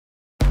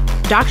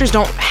doctors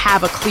don't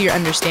have a clear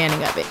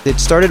understanding of it. It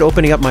started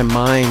opening up my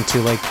mind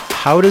to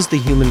how does the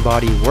human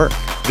body work?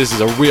 This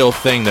is a real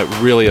thing that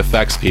really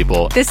affects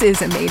people. This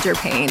is a major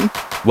pain.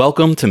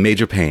 Welcome to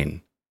Major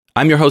Pain.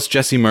 I'm your host,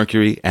 Jesse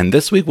Mercury, and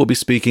this week we'll be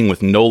speaking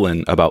with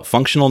Nolan about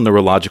functional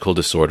neurological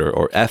disorder,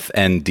 or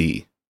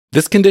FND.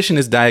 This condition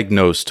is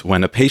diagnosed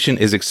when a patient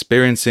is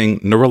experiencing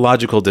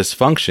neurological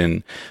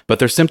dysfunction, but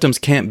their symptoms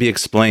can't be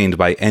explained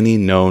by any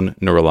known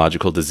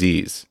neurological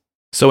disease.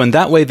 So in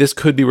that way, this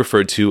could be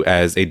referred to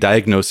as a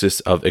diagnosis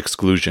of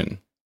exclusion.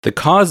 The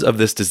cause of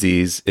this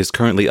disease is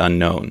currently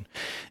unknown.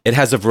 It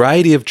has a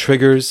variety of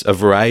triggers, a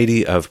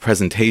variety of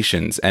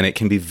presentations, and it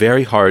can be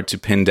very hard to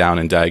pin down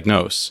and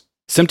diagnose.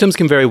 Symptoms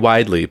can vary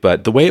widely,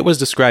 but the way it was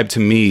described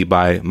to me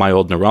by my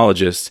old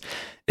neurologist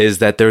is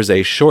that there's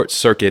a short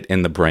circuit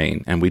in the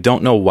brain, and we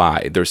don't know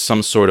why. There's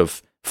some sort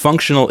of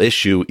functional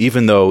issue,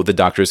 even though the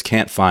doctors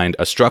can't find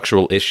a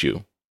structural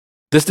issue.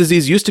 This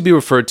disease used to be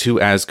referred to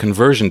as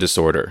conversion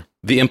disorder,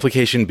 the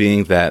implication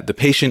being that the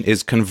patient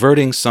is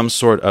converting some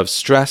sort of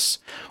stress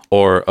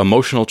or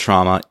emotional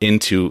trauma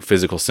into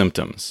physical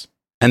symptoms.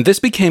 And this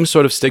became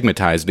sort of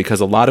stigmatized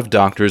because a lot of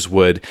doctors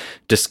would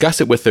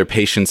discuss it with their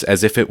patients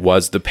as if it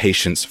was the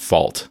patient's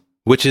fault,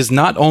 which is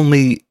not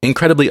only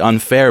incredibly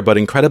unfair, but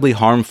incredibly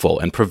harmful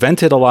and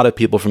prevented a lot of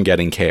people from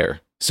getting care.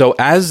 So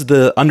as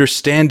the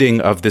understanding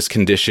of this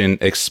condition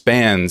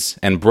expands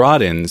and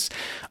broadens,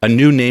 a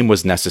new name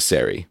was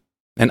necessary.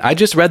 And I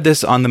just read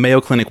this on the Mayo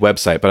Clinic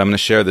website, but I'm going to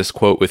share this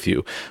quote with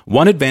you.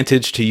 One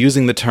advantage to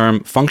using the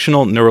term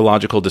functional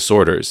neurological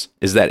disorders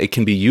is that it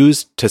can be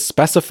used to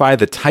specify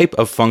the type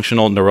of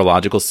functional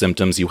neurological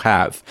symptoms you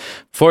have.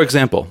 For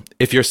example,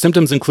 if your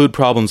symptoms include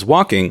problems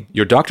walking,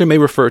 your doctor may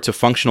refer to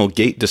functional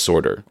gait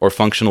disorder or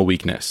functional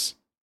weakness.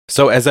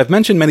 So as I've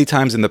mentioned many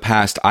times in the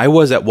past, I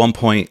was at one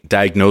point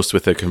diagnosed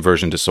with a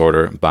conversion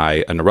disorder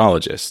by a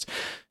neurologist.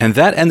 And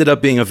that ended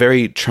up being a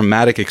very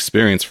traumatic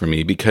experience for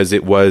me because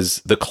it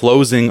was the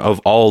closing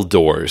of all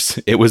doors.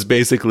 It was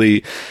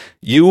basically,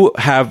 you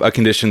have a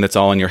condition that's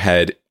all in your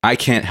head, I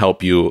can't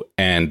help you,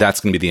 and that's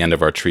going to be the end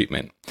of our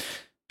treatment.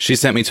 She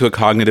sent me to a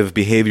cognitive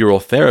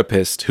behavioral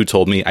therapist who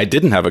told me I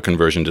didn't have a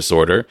conversion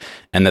disorder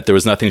and that there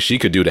was nothing she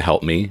could do to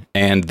help me.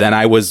 And then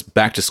I was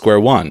back to square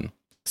one.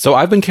 So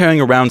I've been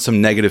carrying around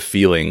some negative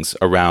feelings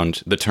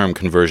around the term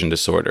conversion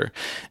disorder,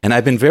 and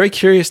I've been very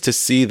curious to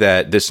see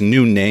that this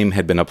new name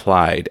had been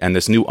applied and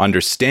this new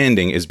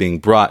understanding is being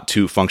brought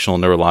to functional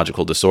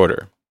neurological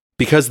disorder.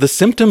 Because the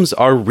symptoms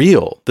are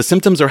real, the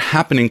symptoms are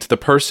happening to the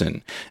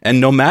person,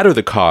 and no matter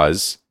the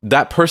cause,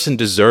 that person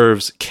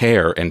deserves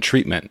care and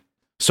treatment.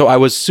 So I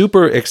was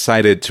super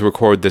excited to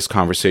record this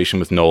conversation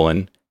with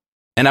Nolan.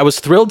 And I was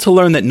thrilled to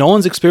learn that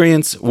Nolan's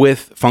experience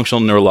with functional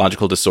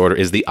neurological disorder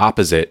is the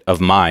opposite of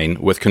mine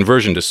with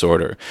conversion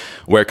disorder,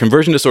 where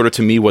conversion disorder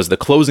to me was the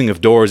closing of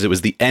doors, it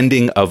was the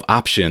ending of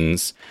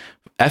options.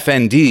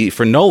 FND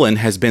for Nolan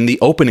has been the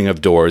opening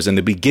of doors and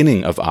the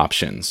beginning of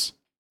options.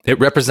 It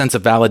represents a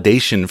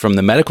validation from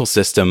the medical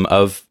system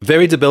of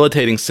very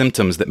debilitating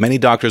symptoms that many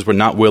doctors were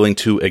not willing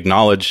to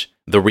acknowledge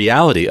the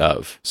reality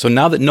of. So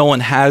now that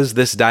Nolan has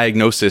this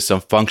diagnosis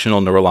of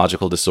functional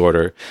neurological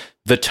disorder,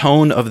 the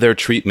tone of their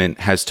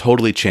treatment has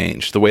totally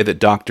changed. The way that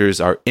doctors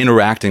are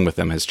interacting with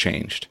them has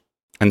changed.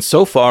 And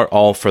so far,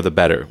 all for the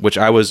better, which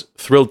I was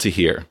thrilled to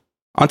hear.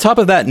 On top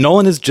of that,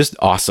 Nolan is just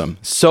awesome.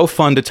 So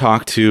fun to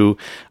talk to.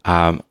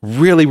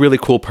 Really, really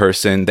cool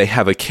person. They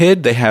have a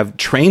kid. They have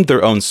trained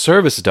their own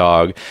service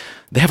dog.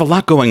 They have a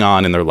lot going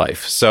on in their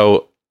life.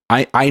 So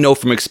I know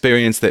from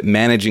experience that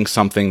managing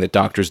something that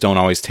doctors don't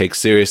always take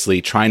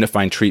seriously, trying to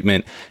find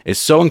treatment is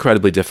so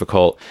incredibly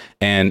difficult.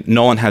 And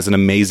Nolan has an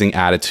amazing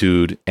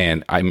attitude.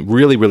 And I'm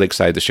really, really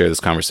excited to share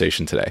this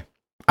conversation today.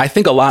 I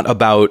think a lot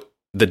about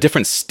the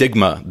different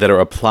stigma that are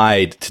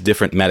applied to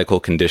different medical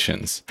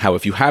conditions. How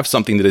if you have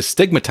something that is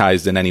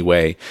stigmatized in any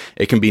way,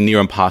 it can be near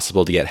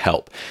impossible to get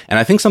help. And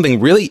I think something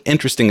really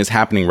interesting is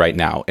happening right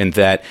now in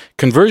that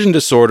conversion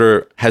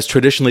disorder has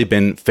traditionally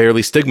been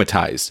fairly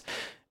stigmatized,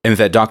 and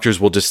that doctors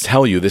will just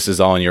tell you this is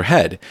all in your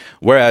head.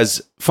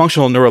 Whereas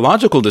functional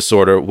neurological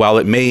disorder, while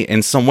it may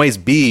in some ways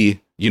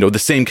be the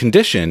same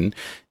condition,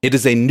 it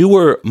is a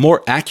newer,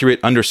 more accurate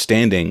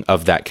understanding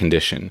of that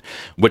condition,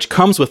 which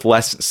comes with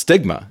less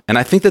stigma. And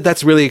I think that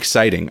that's really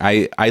exciting.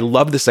 I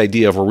love this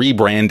idea of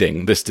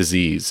rebranding this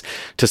disease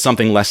to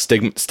something less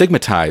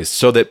stigmatized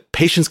so that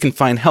patients can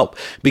find help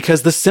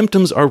because the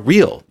symptoms are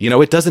real.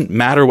 It doesn't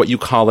matter what you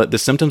call it. The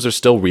symptoms are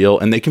still real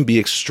and they can be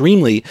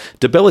extremely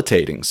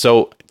debilitating.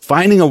 So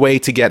finding a way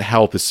to get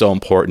help is so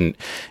important.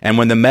 And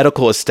when the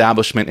medical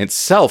establishment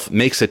itself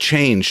makes a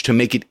change to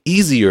make it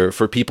easier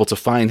for people to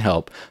find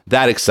help,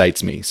 that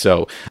excites me.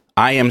 So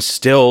I am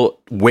still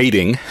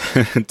waiting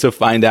to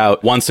find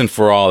out once and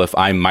for all if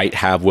I might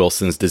have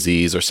Wilson's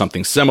disease or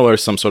something similar,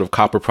 some sort of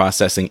copper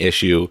processing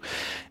issue.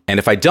 And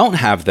if I don't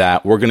have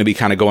that, we're going to be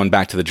kind of going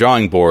back to the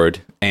drawing board.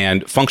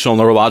 And functional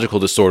neurological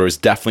disorder is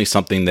definitely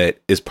something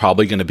that is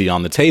probably going to be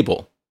on the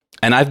table.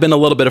 And I've been a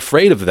little bit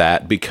afraid of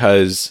that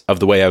because of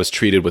the way I was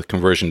treated with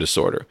conversion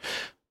disorder.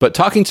 But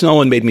talking to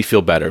Nolan made me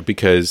feel better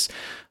because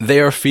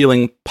they are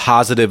feeling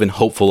positive and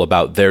hopeful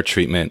about their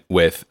treatment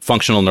with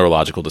functional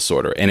neurological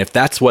disorder. And if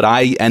that's what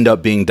I end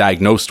up being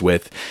diagnosed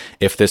with,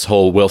 if this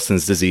whole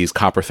Wilson's disease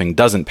copper thing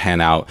doesn't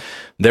pan out,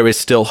 there is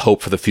still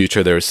hope for the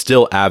future. There is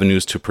still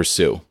avenues to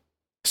pursue.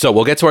 So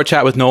we'll get to our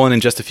chat with Nolan in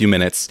just a few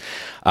minutes.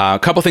 A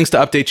couple things to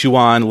update you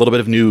on, a little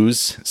bit of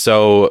news.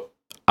 So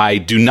I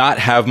do not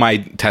have my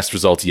test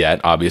results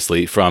yet,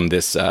 obviously, from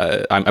this.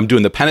 I'm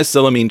doing the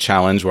penicillamine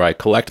challenge where I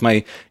collect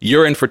my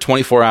urine for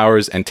 24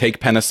 hours and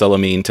take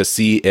penicillamine to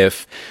see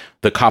if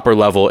the copper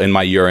level in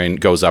my urine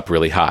goes up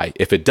really high.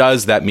 If it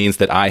does, that means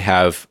that I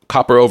have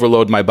copper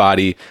overload in my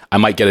body. I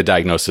might get a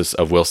diagnosis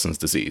of Wilson's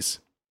disease.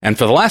 And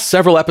for the last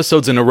several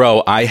episodes in a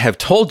row, I have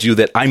told you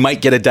that I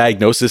might get a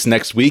diagnosis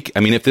next week.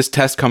 I mean, if this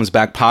test comes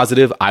back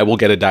positive, I will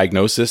get a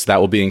diagnosis. That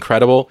will be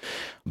incredible.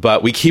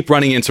 But we keep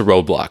running into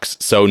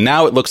roadblocks. So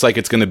now it looks like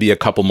it's going to be a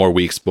couple more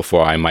weeks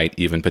before I might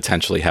even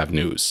potentially have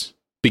news.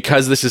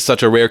 Because this is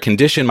such a rare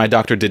condition, my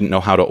doctor didn't know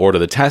how to order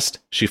the test.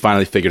 She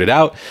finally figured it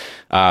out,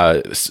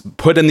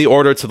 put in the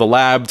order to the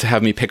lab to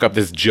have me pick up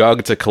this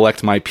jug to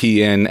collect my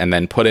pee in, and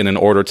then put in an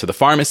order to the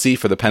pharmacy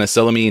for the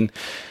penicillamine.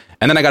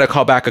 And then I got a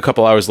call back a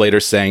couple hours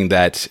later saying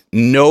that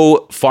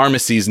no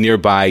pharmacies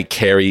nearby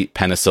carry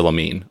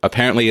penicillamine.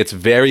 Apparently, it's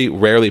very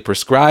rarely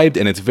prescribed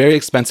and it's very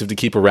expensive to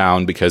keep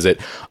around because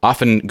it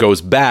often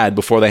goes bad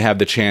before they have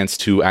the chance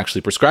to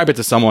actually prescribe it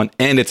to someone,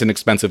 and it's an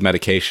expensive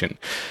medication.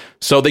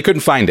 So they couldn't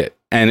find it.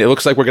 And it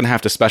looks like we're going to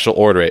have to special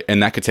order it,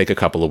 and that could take a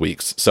couple of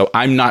weeks. So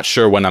I'm not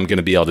sure when I'm going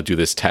to be able to do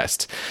this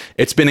test.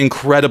 It's been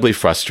incredibly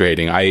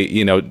frustrating.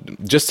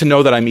 Just to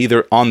know that I'm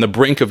either on the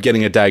brink of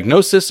getting a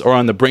diagnosis or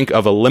on the brink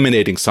of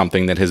eliminating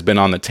something that has been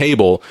on the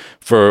table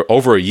for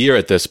over a year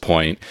at this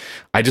point.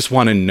 I just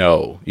want to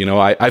know.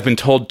 I've been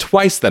told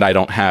twice that I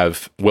don't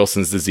have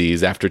Wilson's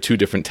disease after 2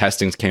 different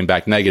testings came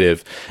back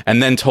negative,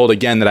 and then told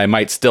again that I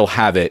might still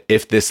have it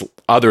if this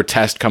other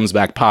test comes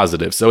back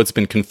positive. So it's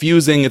been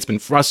confusing. It's been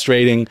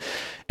frustrating.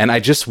 And I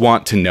just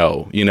want to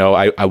know,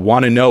 I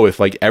want to know if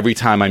every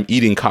time I'm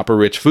eating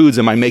copper-rich foods,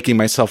 am I making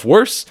myself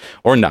worse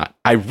or not?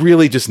 I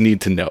really just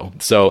need to know.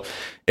 So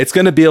it's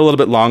going to be a little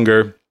bit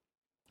longer.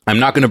 I'm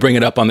not going to bring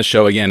it up on the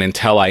show again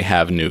until I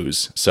have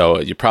news. So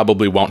you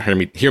probably won't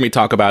hear me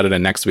talk about it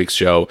in next week's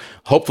show.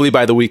 Hopefully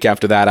by the week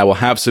after that, I will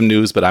have some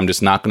news, but I'm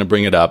just not going to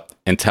bring it up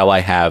until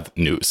I have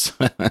news.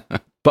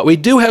 But we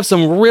do have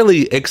some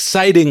really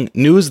exciting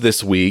news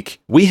this week.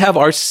 We have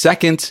our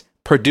second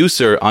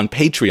producer on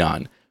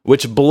Patreon,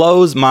 which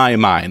blows my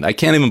mind. I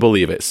can't even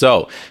believe it.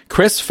 So,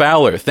 Chris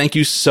Fowler, thank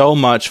you so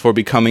much for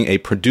becoming a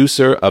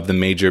producer of the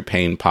Major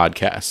Pain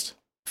Podcast.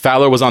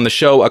 Fowler was on the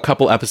show a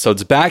couple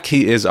episodes back.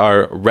 He is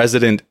our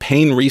resident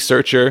pain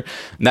researcher.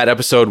 And that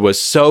episode was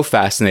so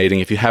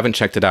fascinating. If you haven't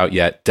checked it out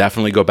yet,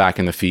 definitely go back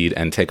in the feed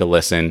and take a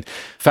listen.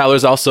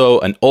 Fowler's also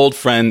an old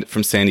friend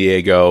from San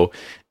Diego,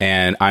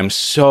 and I'm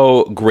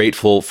so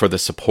grateful for the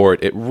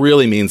support. It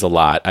really means a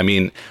lot. I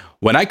mean,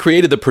 when I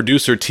created the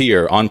producer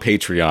tier on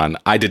Patreon,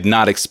 I did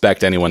not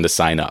expect anyone to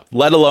sign up,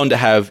 let alone to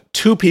have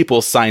 2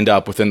 people signed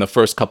up within the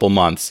first couple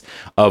months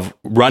of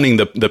running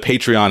the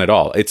Patreon at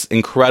all. It's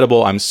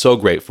incredible. I'm so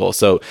grateful.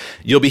 So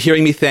you'll be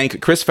hearing me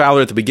thank Chris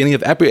Fowler at the beginning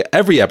of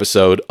every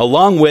episode,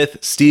 along with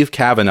Steve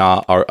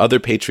Kavanaugh, our other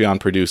Patreon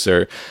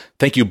producer.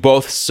 Thank you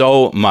both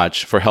so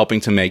much for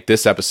helping to make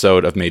this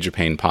episode of Major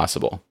Pain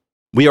possible.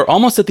 We are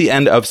almost at the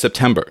end of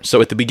September,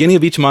 so at the beginning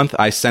of each month,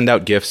 I send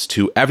out gifts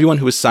to everyone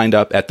who has signed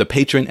up at the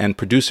patron and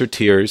producer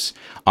tiers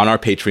on our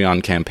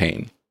Patreon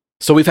campaign.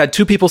 So we've had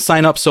 2 people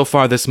sign up so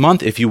far this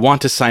month. If you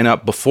want to sign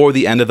up before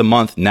the end of the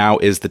month, now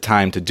is the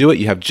time to do it.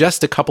 You have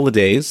just a couple of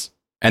days.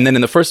 And then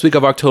in the first week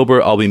of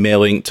October, I'll be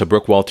mailing to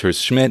Brooke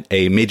Walters-Schmidt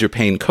a Major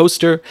Pain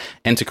coaster,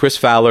 and to Chris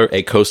Fowler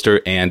a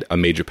coaster and a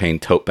Major Pain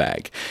tote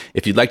bag.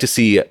 If you'd like to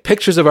see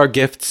pictures of our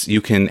gifts,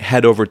 you can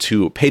head over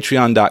to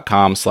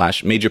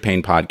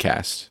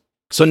patreon.com/majorpainpodcast.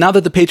 So now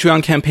that the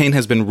Patreon campaign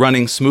has been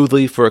running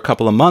smoothly for a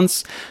couple of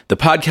months, the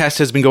podcast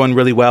has been going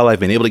really well. I've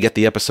been able to get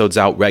the episodes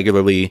out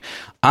regularly.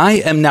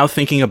 I am now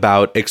thinking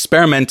about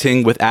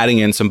experimenting with adding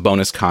in some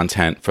bonus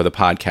content for the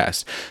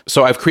podcast.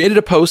 So I've created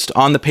a post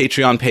on the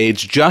Patreon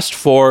page just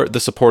for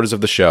the supporters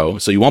of the show.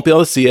 So you won't be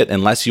able to see it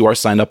unless you are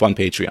signed up on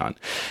Patreon. And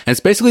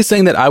it's basically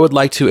saying that I would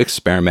like to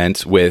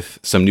experiment with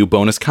some new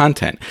bonus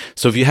content.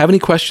 So if you have any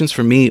questions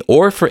for me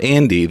or for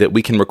Andy that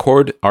we can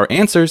record our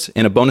answers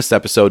in a bonus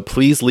episode,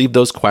 please leave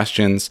those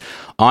questions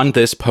on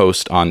this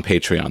post on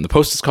Patreon. The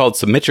post is called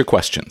Submit Your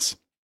Questions.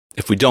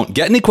 If we don't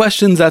get any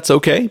questions, that's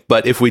okay.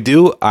 But if we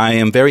do, I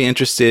am very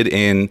interested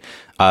in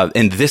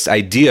this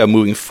idea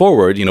moving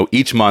forward,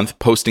 each month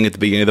posting at the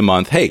beginning of the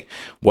month, hey,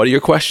 what are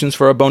your questions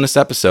for a bonus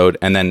episode?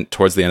 And then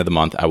towards the end of the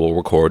month, I will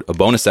record a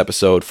bonus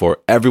episode for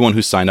everyone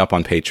who signed up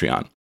on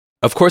Patreon.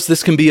 Of course,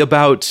 this can be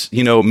about,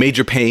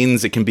 major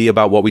pains. It can be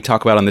about what we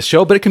talk about on this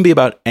show, but it can be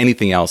about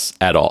anything else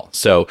at all.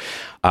 So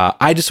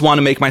I just want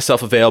to make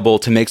myself available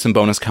to make some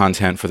bonus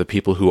content for the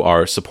people who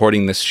are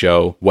supporting this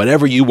show.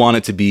 Whatever you want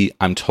it to be,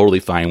 I'm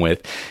totally fine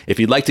with. If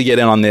you'd like to get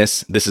in on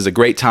this is a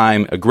great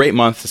time, a great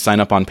month to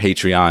sign up on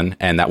Patreon.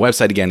 And that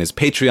website again is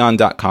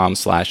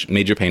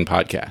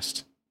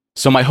patreon.com/majorpainpodcast.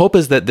 So my hope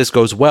is that this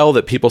goes well,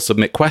 that people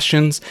submit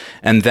questions,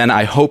 and then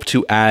I hope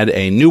to add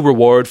a new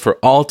reward for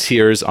all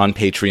tiers on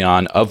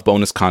Patreon of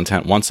bonus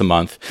content once a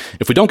month.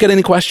 If we don't get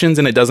any questions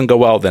and it doesn't go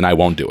well, then I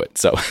won't do it.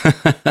 So,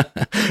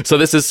 so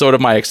this is sort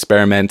of my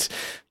experiment.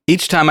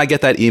 Each time I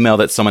get that email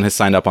that someone has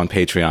signed up on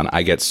Patreon,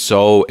 I get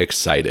so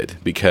excited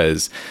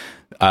because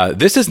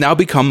this has now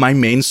become my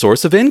main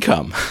source of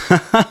income.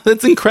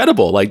 That's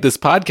incredible. Like, this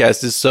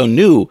podcast is so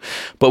new,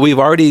 but we've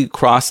already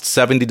crossed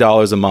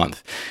 $70 a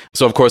month.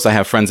 So, of course, I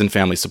have friends and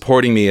family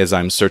supporting me as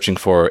I'm searching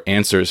for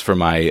answers for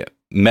my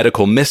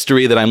medical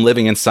mystery that I'm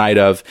living inside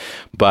of.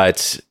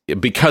 But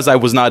because I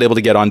was not able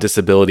to get on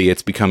disability,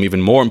 it's become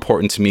even more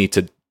important to me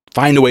to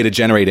find a way to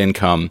generate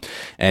income.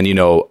 And,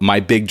 my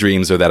big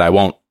dreams are that I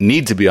won't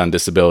need to be on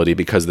disability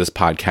because this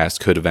podcast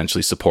could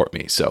eventually support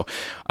me. So,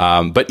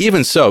 but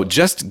even so,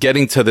 just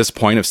getting to this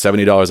point of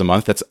 $70 a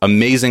month, that's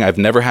amazing. I've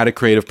never had a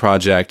creative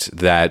project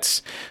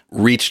that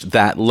reached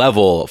that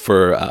level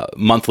for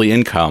monthly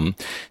income.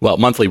 Well,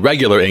 monthly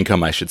regular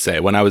income, I should say.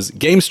 When I was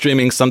game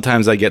streaming,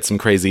 sometimes I get some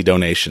crazy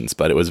donations,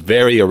 but it was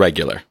very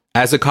irregular.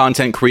 As a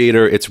content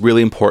creator, it's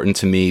really important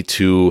to me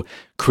to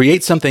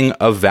create something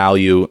of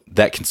value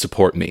that can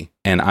support me.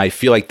 And I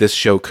feel like this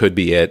show could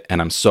be it.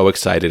 And I'm so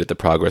excited at the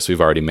progress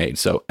we've already made.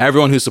 So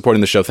everyone who's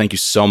supporting the show, thank you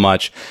so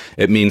much.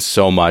 It means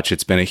so much.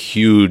 It's been a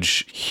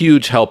huge,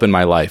 huge help in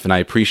my life. And I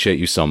appreciate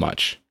you so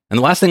much. And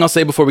the last thing I'll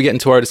say before we get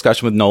into our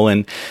discussion with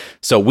Nolan,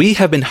 so we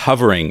have been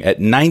hovering at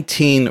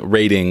 19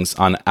 ratings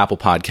on Apple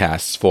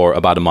Podcasts for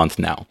about a month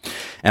now.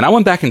 And I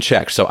went back and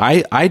checked. So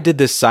I did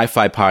this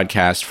sci-fi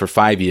podcast for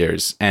 5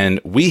 years, and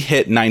we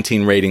hit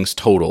 19 ratings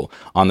total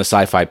on the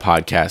sci-fi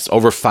podcast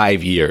over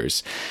 5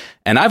 years.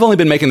 And I've only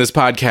been making this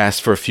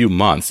podcast for a few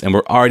months, and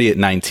we're already at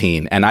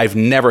 19, and I've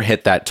never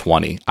hit that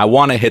 20. I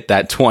want to hit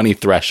that 20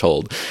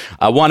 threshold.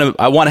 I want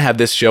to have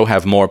this show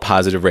have more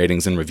positive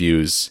ratings and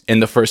reviews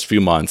in the first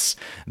few months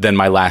than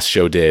my last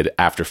show did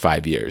after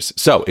 5 years.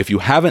 So if you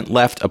haven't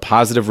left a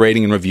positive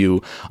rating and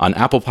review on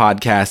Apple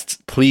Podcasts,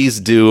 please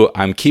do.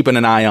 I'm keeping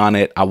an eye on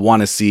it. I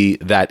want to see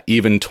that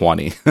even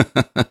 20.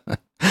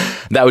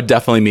 That would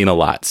definitely mean a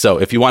lot. So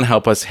if you want to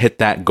help us hit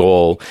that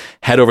goal,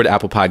 head over to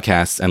Apple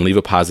Podcasts and leave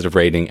a positive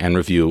rating and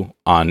review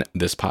on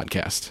this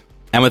podcast.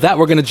 And with that,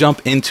 we're going to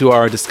jump into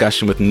our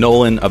discussion with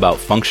Nolan about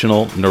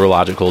functional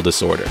neurological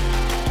disorder.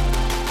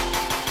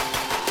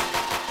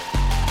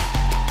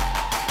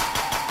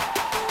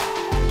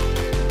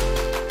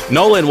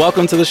 Nolan,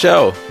 welcome to the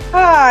show.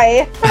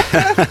 Hi.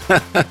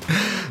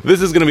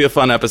 This is going to be a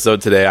fun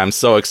episode today. I'm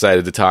so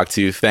excited to talk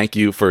to you. Thank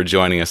you for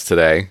joining us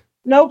today.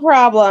 No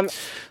problem.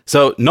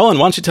 So, Nolan,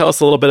 why don't you tell us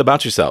a little bit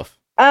about yourself?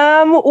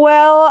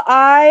 Well,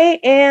 I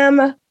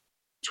am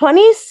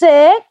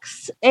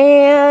 26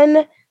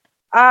 and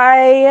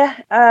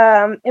I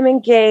am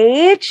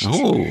engaged.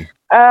 Oh.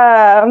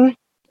 I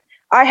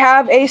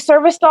have a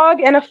service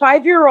dog and a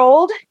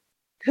 5-year-old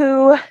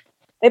who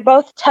they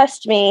both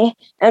test me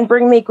and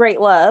bring me great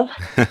love.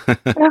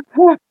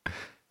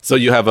 So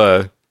you have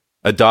a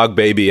dog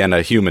baby and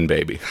a human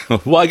baby.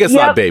 Well, I guess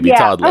not baby,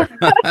 toddler.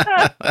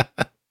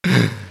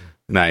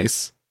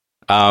 Nice.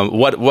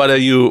 What are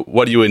you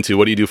into?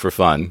 What do you do for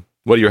fun?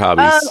 What are your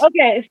hobbies?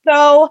 Okay,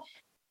 so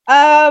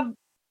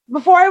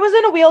before I was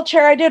in a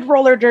wheelchair, I did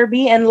roller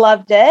derby and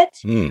loved it.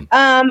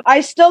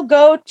 I still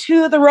go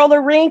to the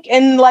roller rink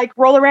and like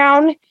roll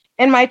around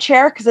in my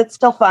chair because it's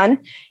still fun.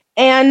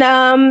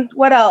 And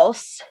what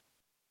else?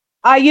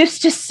 I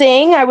used to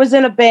sing. I was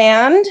in a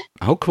band.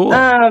 Oh, cool.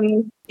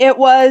 It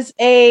was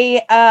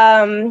a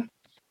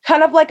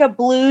kind of like a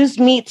blues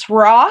meets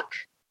rock,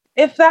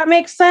 if that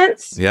makes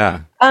sense.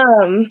 Yeah.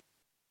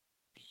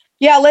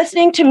 Yeah,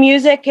 listening to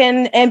music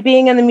and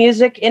being in the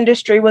music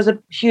industry was a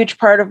huge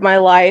part of my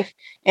life,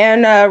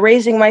 and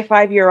raising my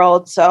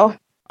 5-year-old. So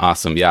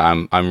awesome.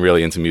 Yeah, I'm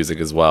really into music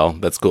as well.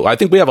 That's cool. I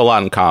think we have a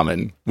lot in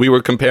common. We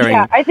were comparing.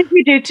 Yeah, I think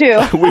we do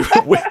too.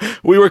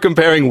 we were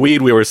comparing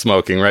weed we were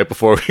smoking right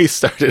before we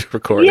started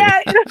recording.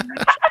 Yeah.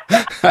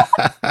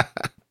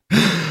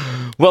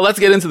 Well, let's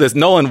get into this.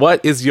 Nolan,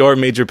 what is your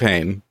major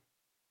pain?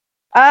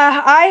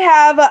 I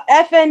have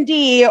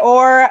FND,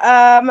 or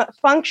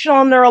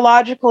functional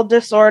neurological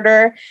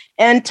disorder,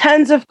 and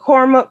tons of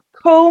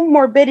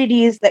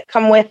comorbidities that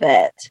come with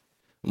it.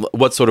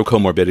 What sort of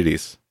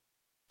comorbidities?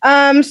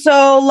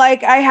 So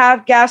like I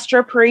have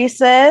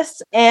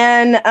gastroparesis,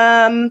 and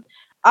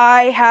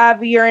I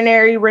have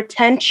urinary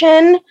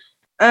retention,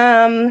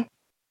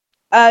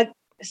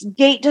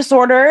 gait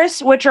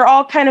disorders, which are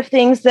all kind of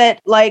things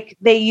that like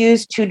they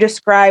use to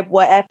describe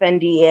what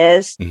FND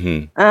is.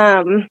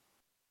 Mm-hmm.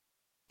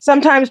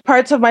 Sometimes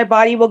parts of my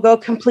body will go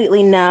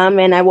completely numb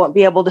and I won't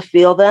be able to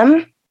feel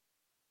them.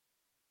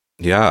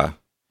 Yeah.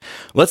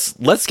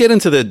 Let's get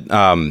into the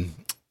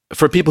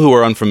for people who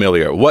are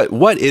unfamiliar,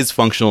 what is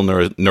functional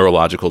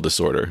neurological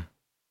disorder?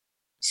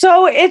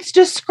 So it's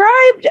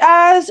described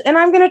as, and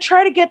I'm going to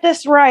try to get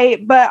this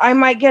right, but I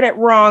might get it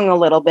wrong a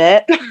little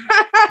bit.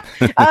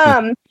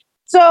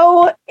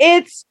 So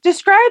it's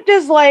described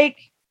as like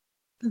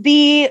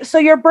so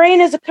your brain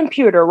is a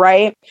computer,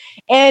 right?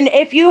 And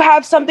if you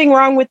have something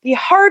wrong with the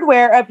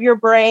hardware of your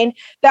brain,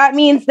 that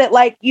means that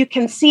like you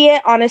can see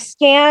it on a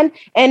scan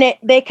and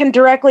they can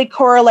directly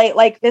correlate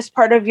like this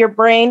part of your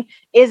brain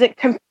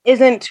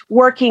isn't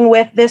working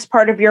with this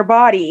part of your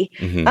body.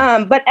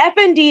 Mm-hmm. But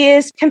FND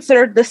is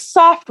considered the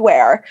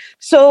software.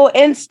 So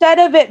instead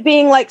of it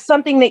being like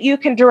something that you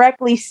can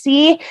directly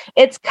see,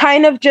 it's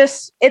kind of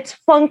just, it's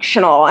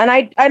functional. And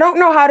I don't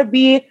know how to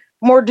be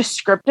more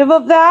descriptive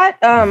of that.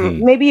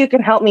 Maybe you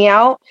can help me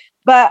out,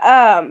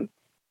 but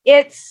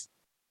it's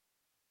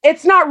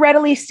not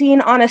readily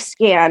seen on a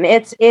scan.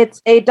 It's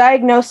a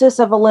diagnosis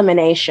of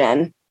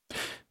elimination.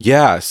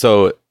 Yeah.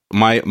 So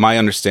my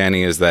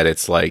understanding is that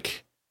it's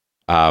like,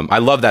 I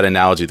love that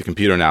analogy, the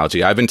computer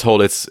analogy. I've been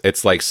told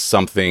it's like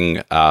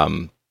something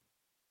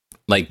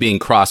like being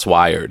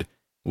cross-wired,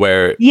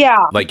 where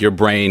like your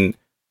brain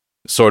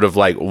sort of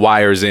like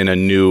wires in a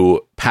new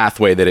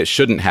pathway that it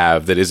shouldn't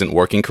have, that isn't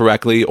working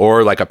correctly,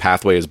 or like a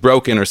pathway is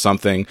broken or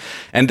something.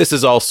 And this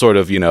is all sort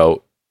of,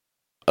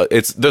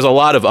 there's a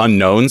lot of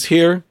unknowns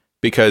here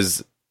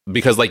because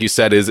like you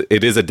said,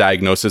 it is a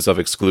diagnosis of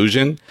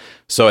exclusion.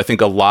 So I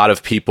think a lot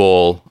of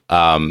people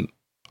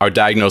are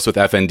diagnosed with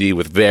FND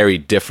with very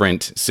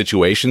different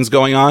situations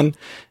going on.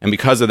 And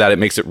because of that, it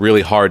makes it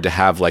really hard to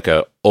have like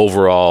a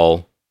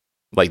overall,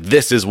 like,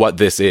 this is what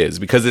this is,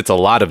 because it's a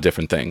lot of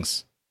different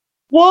things.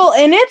 Well,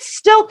 and it's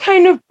still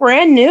kind of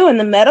brand new in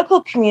the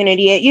medical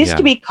community. It used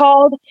to be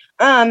called,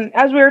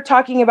 as we were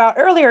talking about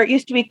earlier, it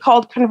used to be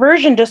called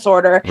conversion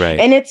disorder. Right.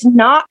 And it's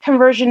not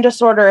conversion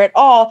disorder at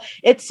all.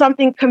 It's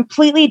something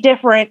completely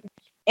different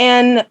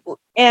and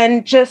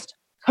just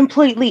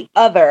completely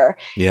other.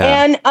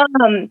 Yeah.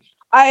 And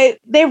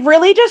they've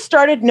really just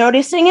started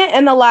noticing it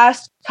in the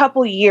last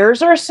couple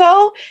years or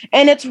so.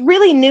 And it's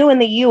really new in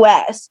the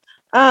US.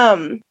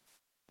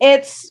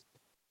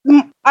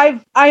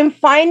 I'm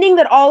finding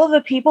that all of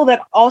the people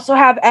that also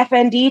have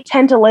FND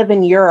tend to live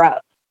in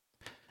Europe.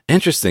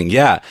 Interesting.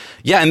 Yeah.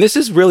 And this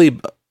is really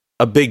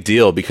a big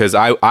deal because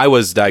I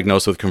was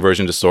diagnosed with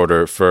conversion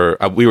disorder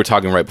we were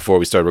talking right before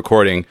we started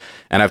recording,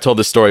 and I've told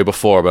this story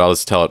before, but I'll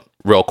just tell it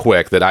real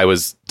quick, that I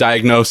was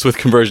diagnosed with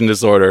conversion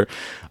disorder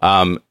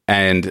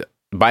and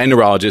by a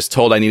neurologist,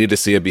 told I needed to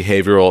see a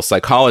behavioral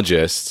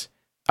psychologist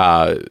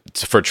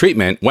for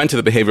treatment. Went to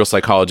the behavioral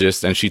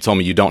psychologist and she told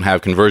me, you don't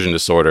have conversion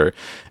disorder.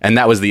 And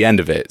that was the end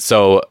of it.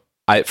 So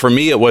for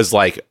me, it was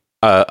like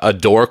a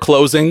door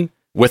closing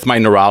with my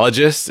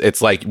neurologist.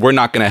 It's like, we're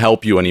not going to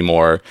help you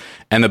anymore.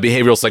 And the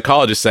behavioral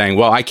psychologist saying,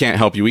 well, I can't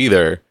help you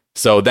either.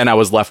 So then I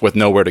was left with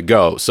nowhere to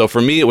go. So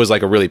for me, it was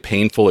like a really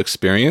painful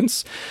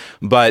experience.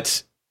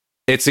 But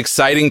it's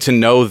exciting to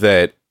know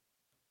that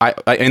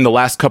in the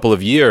last couple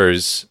of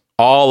years,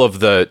 all of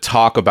the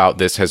talk about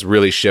this has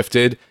really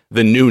shifted.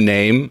 The new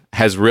name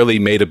has really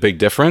made a big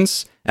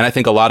difference. And I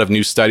think a lot of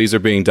new studies are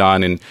being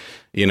done, and,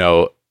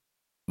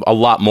 a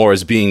lot more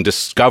is being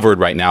discovered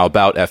right now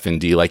about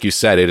FND. Like you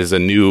said, it is a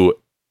new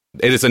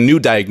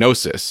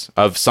diagnosis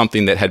of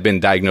something that had been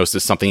diagnosed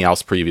as something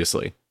else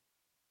previously.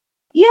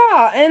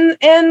 Yeah.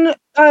 And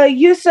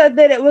you said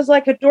that it was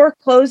like a door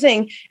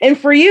closing, and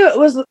for you, it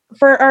was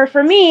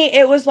for me,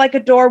 it was like a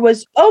door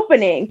was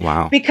opening.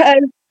 Wow.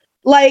 Because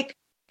like,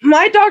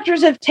 my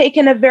doctors have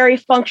taken a very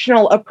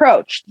functional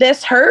approach.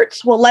 This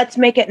hurts. Well, let's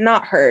make it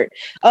not hurt.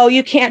 Oh,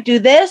 you can't do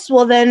this.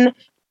 Well, then,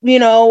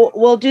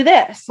 we'll do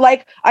this.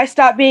 Like, I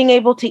stopped being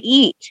able to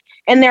eat.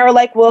 And they were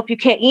like, well, if you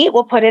can't eat,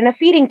 we'll put in a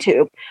feeding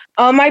tube.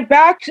 My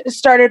back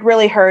started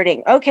really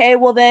hurting. Okay,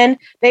 well, then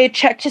they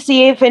checked to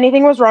see if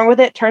anything was wrong with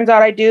it. Turns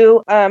out I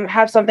do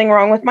have something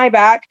wrong with my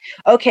back.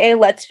 Okay,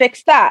 let's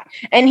fix that.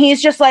 And he's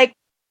just like,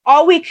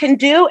 all we can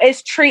do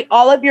is treat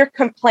all of your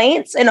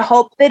complaints and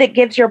hope that it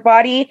gives your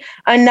body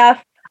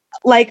enough,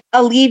 like,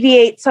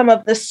 alleviate some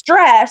of the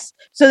stress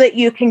so that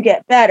you can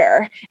get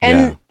better.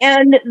 And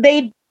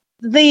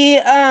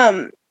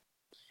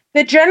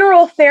the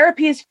general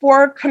therapies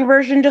for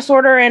conversion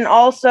disorder and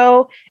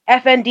also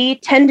FND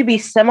tend to be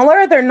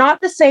similar. They're not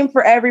the same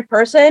for every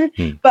person,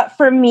 but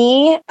for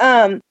me,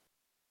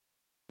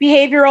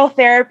 behavioral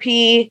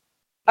therapy,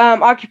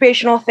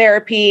 occupational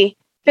therapy,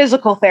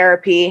 physical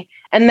therapy,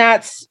 and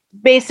that's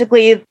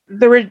basically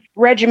the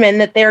regimen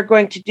that they're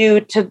going to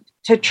do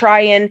to try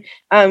and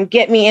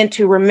get me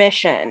into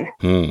remission.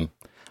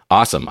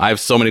 Awesome. I have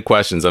so many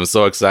questions. I'm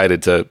so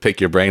excited to pick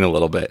your brain a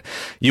little bit.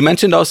 You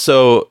mentioned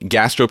also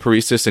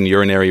gastroparesis and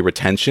urinary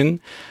retention,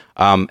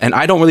 and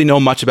I don't really know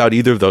much about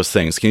either of those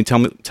things. Can you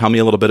tell me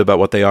a little bit about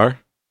what they are?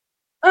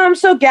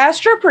 So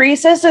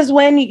gastroparesis is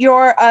when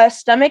your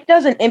stomach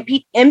doesn't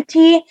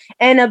empty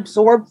and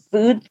absorb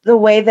food the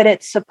way that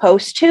it's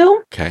supposed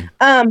to. Okay.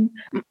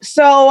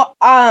 So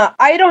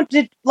I don't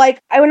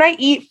when I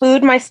eat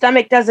food, my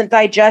stomach doesn't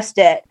digest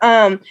it.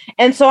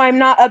 And so I'm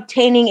not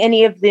obtaining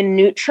any of the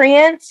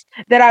nutrients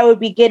that I would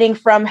be getting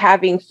from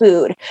having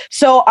food.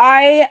 So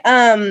I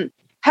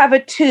have a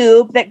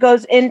tube that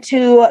goes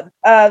into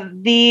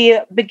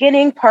the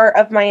beginning part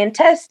of my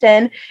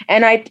intestine,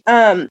 and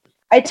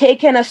I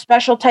take in a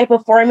special type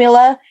of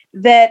formula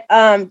that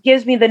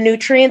gives me the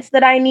nutrients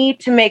that I need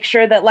to make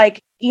sure that,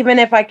 like, even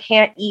if I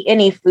can't eat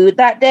any food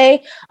that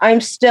day,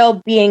 I'm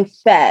still being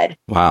fed.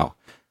 Wow.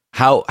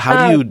 How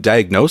do you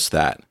diagnose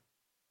that?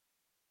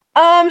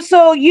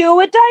 So you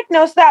would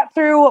diagnose that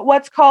through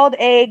what's called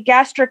a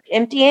gastric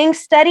emptying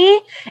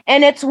study,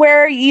 and it's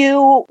where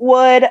you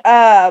would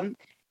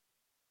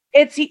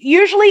it's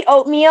usually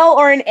oatmeal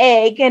or an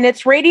egg, and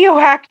it's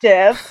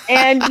radioactive,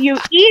 and you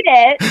eat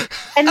it,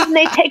 and then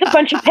they take a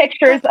bunch of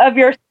pictures of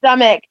your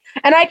stomach.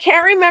 And I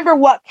can't remember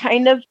what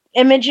kind of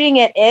imaging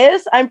it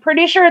is. I'm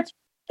pretty sure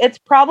it's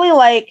probably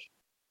like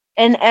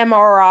an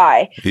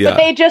MRI. Yeah. But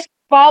they just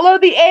follow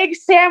the egg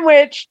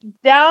sandwich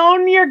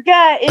down your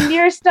gut into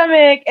your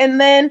stomach,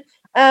 and then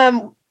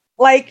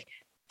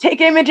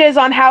take images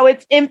on how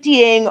it's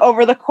emptying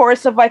over the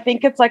course of, I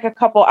think it's like a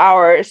couple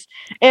hours.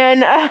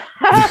 And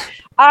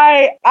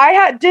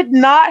I did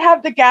not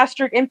have the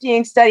gastric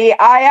emptying study.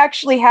 I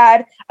actually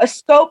had a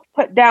scope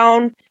put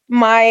down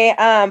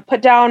my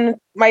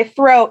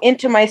throat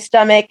into my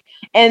stomach,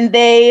 and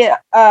they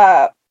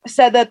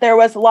said that there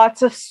was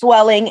lots of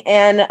swelling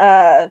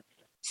and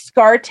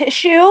scar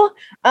tissue,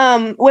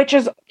 which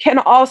can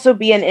also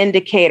be an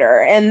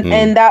indicator,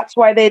 and that's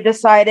why they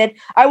decided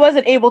I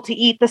wasn't able to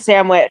eat the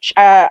sandwich.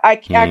 I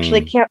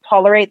actually can't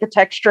tolerate the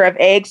texture of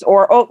eggs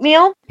or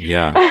oatmeal.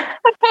 Yeah.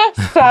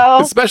 So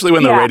especially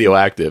when they're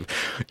radioactive.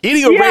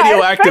 Eating a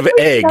radioactive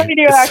egg.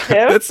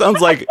 That sounds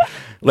like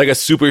a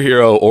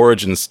superhero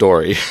origin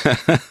story.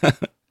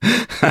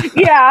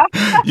 Yeah.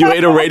 You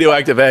ate a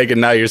radioactive egg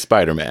and now you're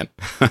Spider-Man.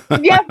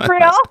 Yeah, for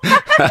real.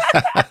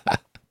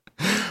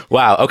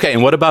 Wow. Okay.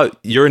 And what about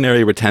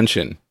urinary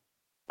retention?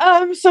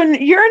 So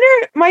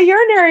my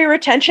urinary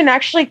retention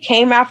actually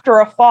came after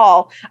a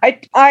fall.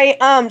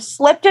 I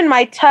slipped in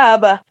my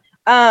tub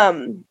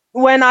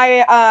when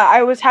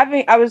I was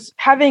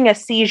having a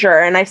seizure,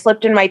 and I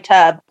slipped in my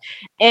tub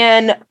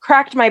and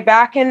cracked my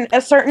back in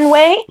a certain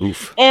way.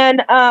 Oof.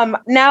 And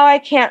now I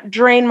can't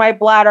drain my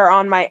bladder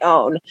on my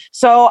own.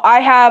 So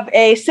I have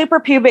a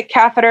suprapubic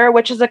catheter,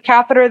 which is a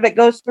catheter that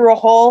goes through a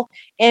hole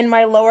in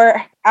my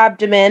lower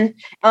abdomen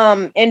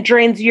and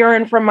drains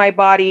urine from my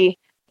body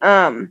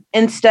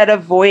instead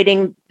of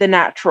voiding the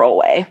natural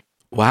way.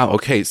 Wow.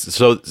 Okay.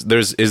 So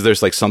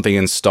there's like something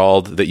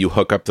installed that you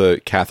hook up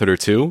the catheter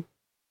to?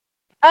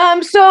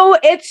 So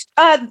it's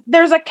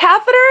there's a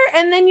catheter,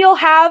 and then you'll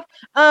have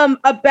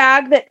a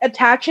bag that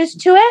attaches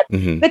to it.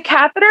 Mm-hmm. The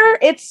catheter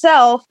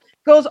itself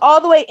goes all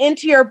the way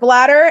into your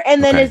bladder,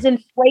 and then is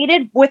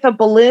inflated with a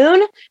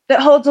balloon that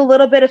holds a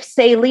little bit of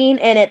saline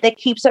in it that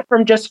keeps it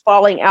from just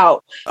falling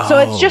out. So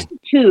it's just a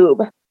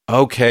tube.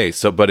 Okay.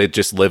 But it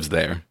just lives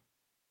there.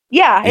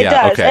 Yeah, it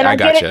does. Okay, and I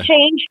get it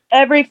changed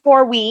every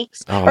 4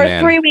 weeks or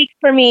 3 weeks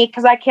for me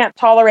because I can't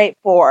tolerate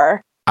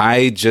 4.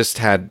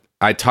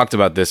 I talked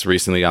about this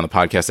recently on the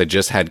podcast. I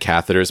just had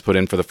catheters put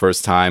in for the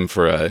first time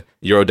for a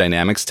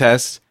urodynamics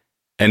test,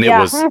 and it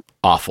was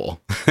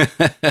awful.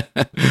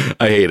 I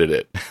hated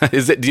it.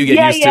 Do you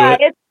get used to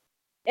it?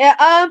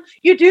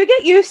 You do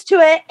get used to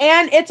it,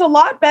 and it's a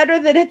lot better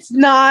that it's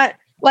not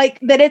like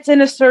that it's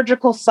in a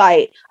surgical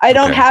site. I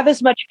don't have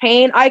as much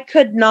pain. I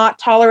could not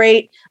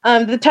tolerate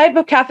the type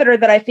of catheter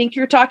that I think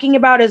you're talking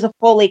about is a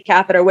Foley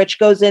catheter, which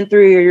goes in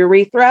through your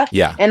urethra.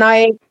 Yeah. And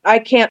I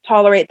can't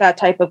tolerate that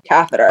type of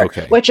catheter,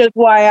 which is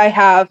why I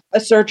have a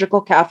surgical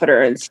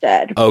catheter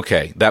instead.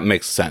 Okay. That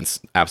makes sense.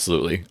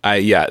 Absolutely.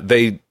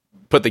 They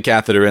put the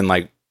catheter in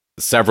like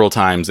several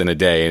times in a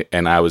day,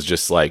 and I was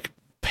just like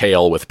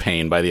pale with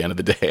pain by the end of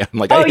the day. I'm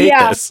like, I hate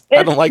this.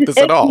 I don't like this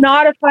at all. It's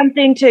not a fun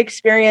thing to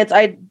experience.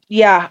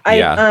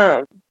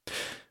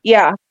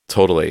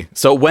 Totally.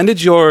 So when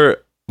did your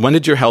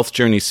health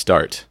journey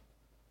start?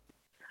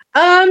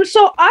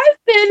 So I've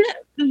been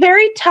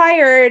very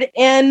tired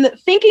and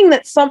thinking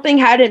that something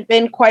hadn't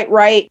been quite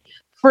right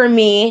for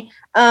me.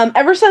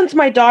 Ever since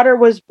my daughter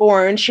was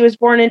born. She was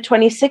born in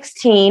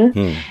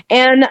 2016.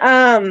 And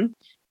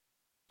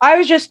I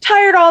was just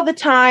tired all the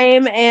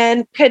time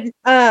and could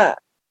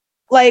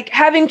like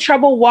having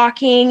trouble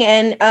walking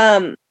and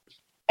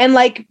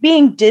like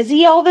being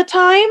dizzy all the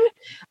time,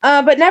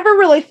 but never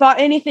really thought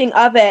anything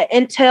of it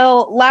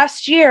until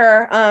last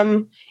year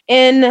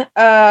in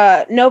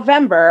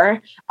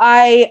November.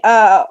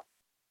 I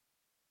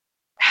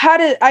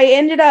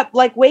ended up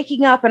like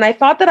waking up, and I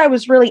thought that I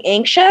was really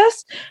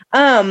anxious.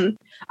 I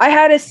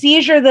had a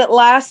seizure that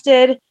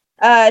lasted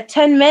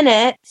 10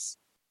 minutes,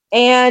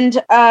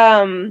 and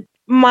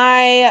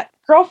my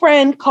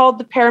girlfriend called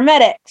the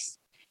paramedics.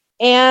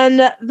 And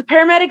the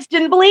paramedics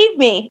didn't believe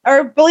me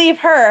or believe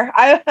her.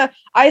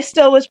 I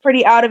still was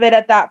pretty out of it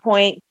at that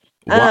point.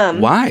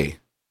 Why?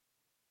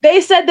 They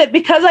said that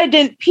because I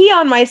didn't pee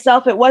on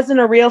myself, it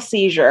wasn't a real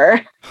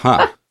seizure.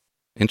 Huh.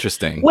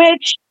 Interesting.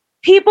 Which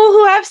people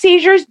who have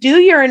seizures do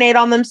urinate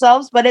on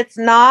themselves, but it's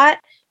not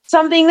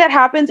something that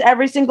happens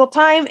every single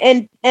time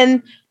and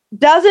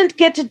doesn't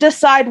get to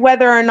decide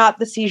whether or not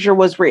the seizure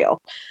was real.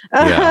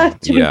 To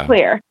be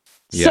clear.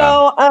 Yeah.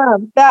 So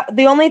that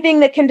the only thing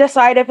that can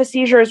decide if a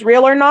seizure is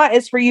real or not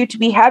is for you to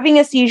be having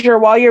a seizure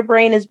while your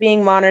brain is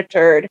being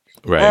monitored.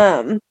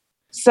 Right.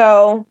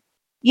 So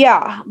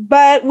yeah,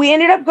 but we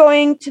ended up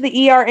going to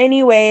the ER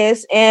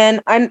anyways,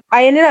 and I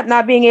ended up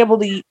not being able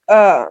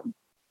to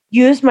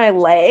use my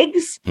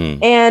legs,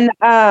 and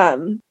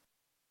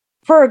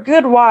for a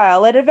good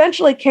while, it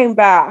eventually came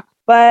back,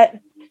 but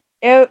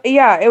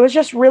it was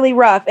just really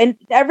rough, and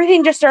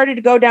everything just started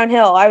to go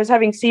downhill. I was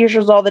having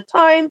seizures all the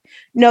time.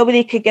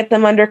 Nobody could get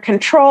them under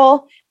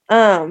control,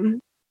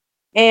 and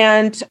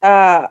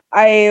I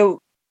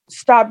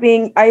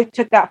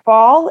took that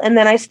fall, and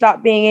then I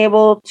stopped being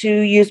able to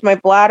use my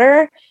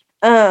bladder.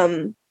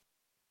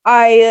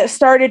 I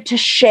started to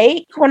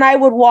shake when I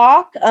would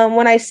walk.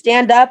 When I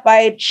stand up,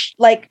 I'd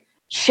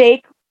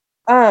shake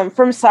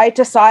from side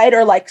to side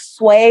or like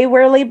sway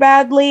really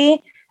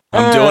badly.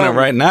 I'm doing it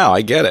right now.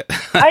 I get it.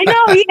 I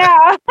know.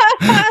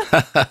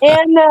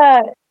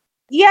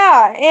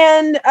 Yeah.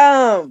 And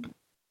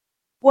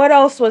what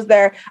else was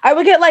there? I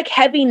would get like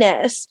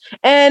heaviness,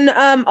 and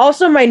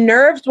also my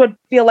nerves would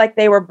feel like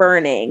they were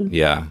burning.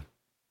 Yeah.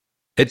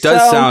 It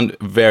does sound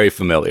very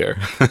familiar.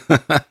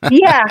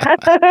 Yeah.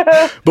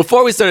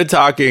 Before we started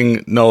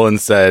talking, Nolan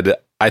said,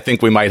 I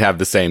think we might have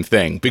the same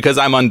thing because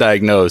I'm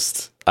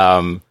undiagnosed.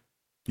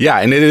 Yeah,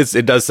 and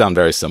it does sound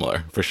very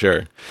similar for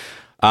sure.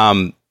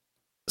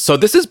 So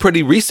this is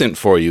pretty recent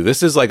for you.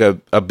 This is like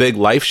a big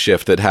life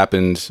shift that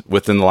happened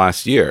within the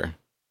last year.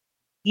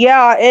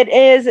 Yeah, it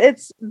is.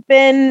 It's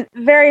been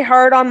very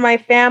hard on my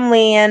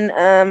family.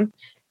 And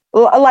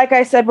like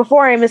I said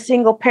before, I'm a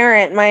single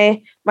parent.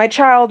 My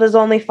child is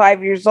only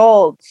 5 years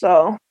old.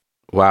 So.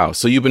 Wow.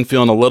 So you've been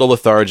feeling a little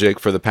lethargic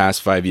for the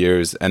past 5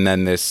 years. And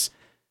then this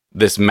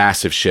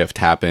massive shift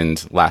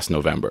happened last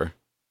November.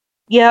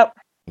 Yep.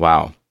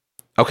 Wow.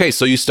 Okay.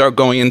 So you start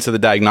going into the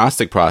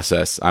diagnostic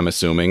process, I'm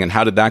assuming. And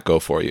how did that go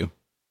for you?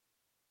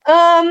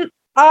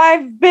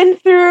 I've been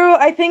through,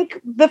 I think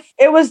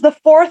it was the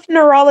fourth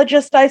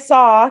neurologist I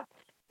saw,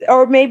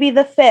 or maybe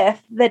the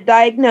fifth, that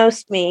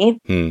diagnosed me.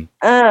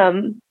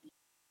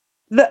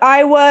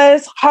 I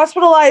was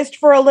hospitalized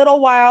for a little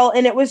while,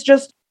 and it was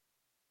just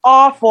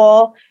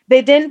awful.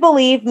 They didn't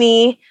believe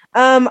me.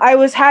 That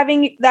was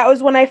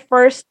when I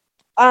first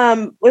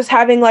was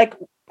having like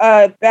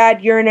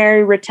bad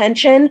urinary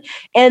retention,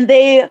 and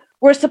they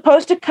were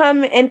supposed to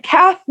come and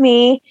cath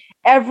me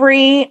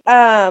every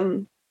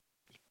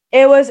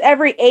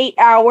 8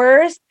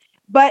 hours,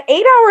 but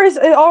 8 hours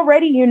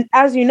already,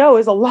 as you know,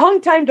 is a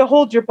long time to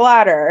hold your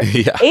bladder.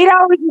 Yeah. 8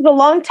 hours is a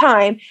long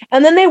time.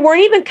 And then they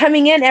weren't even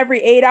coming in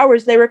every 8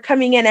 hours. They were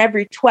coming in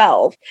every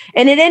 12.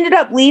 And it ended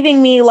up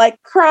leaving me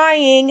like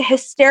crying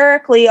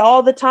hysterically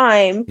all the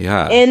time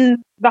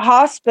in the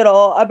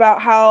hospital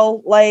about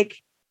how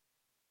like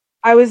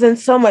I was in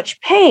so much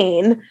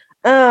pain.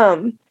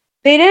 They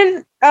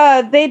didn't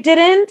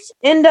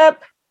end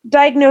up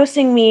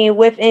diagnosing me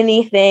with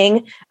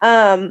anything.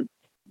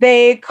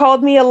 They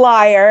called me a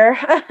liar,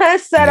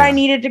 said I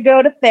needed to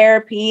go to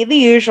therapy, the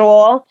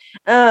usual.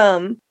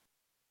 Everyone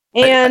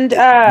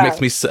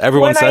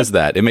says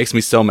that. It makes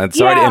me so mad.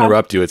 Sorry to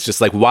interrupt you. It's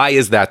just like, why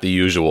is that the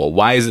usual?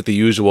 Why is it the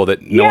usual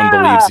that no one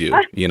believes you?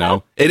 You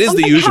know, it is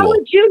the usual. How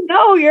would you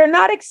know? You're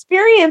not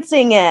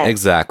experiencing it.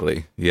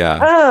 Exactly.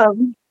 Yeah.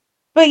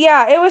 But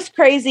yeah, it was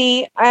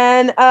crazy,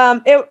 and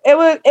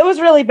it was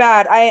really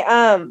bad.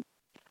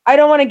 I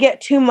don't want to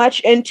get too much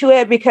into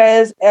it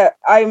because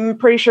I'm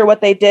pretty sure what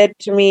they did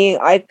to me,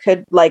 I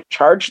could like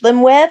charge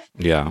them with.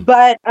 Yeah.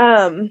 But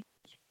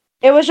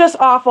it was just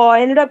awful. I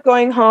ended up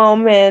going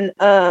home, and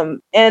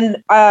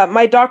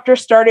my doctor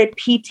started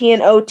PT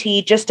and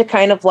OT just to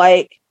kind of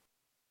like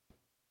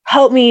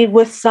help me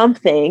with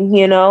something,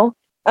 you know.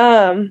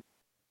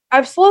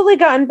 I've slowly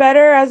gotten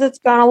better as it's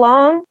gone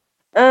along.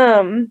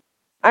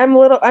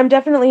 I'm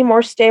definitely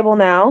more stable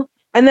now.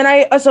 And then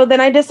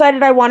I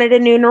decided I wanted a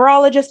new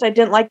neurologist. I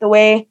didn't like the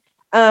way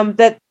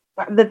that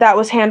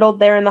was handled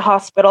there in the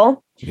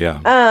hospital. Yeah.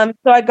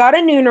 So I got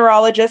a new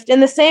neurologist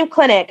in the same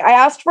clinic. I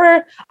asked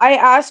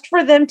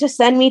for them to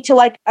send me to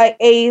like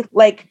a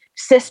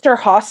sister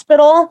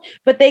hospital,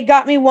 but they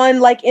got me one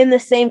like in the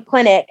same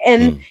clinic.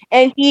 And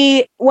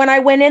when I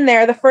went in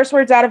there, the first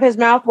words out of his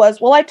mouth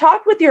was, "Well, I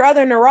talked with your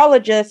other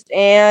neurologist,"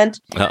 and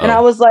I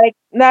was like,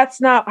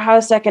 "That's not how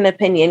a second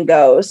opinion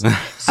goes."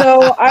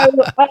 So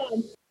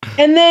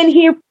and then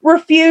he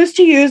refused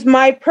to use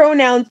my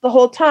pronouns the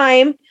whole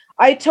time.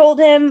 I told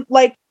him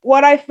like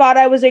what I thought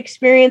I was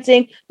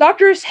experiencing.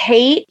 Doctors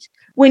hate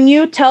when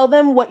you tell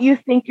them what you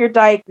think you're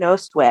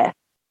diagnosed with.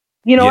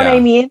 You know what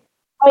I mean?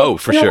 Oh,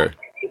 for sure.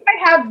 think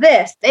I have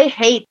this. They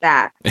hate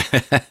that.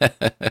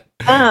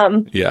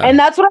 Yeah. And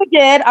that's what I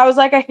did. I was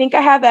like, I think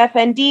I have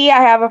FND.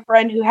 I have a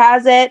friend who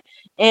has it.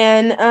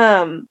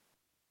 And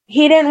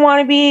he didn't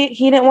want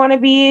to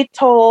be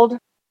told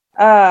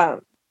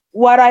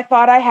what I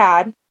thought I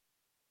had.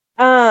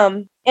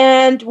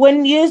 And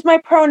wouldn't use my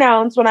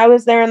pronouns when I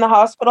was there in the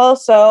hospital.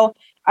 So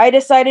I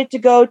decided to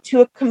go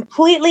to a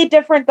completely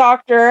different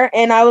doctor.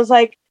 And I was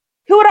like,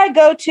 who would I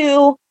go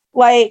to?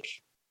 Like,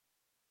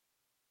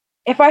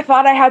 if I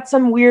thought I had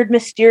some weird,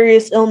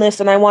 mysterious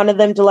illness and I wanted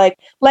them to like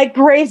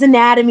Grey's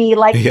Anatomy,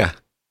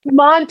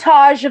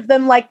 montage of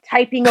them like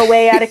typing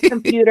away at a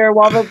computer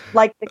while the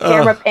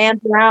camera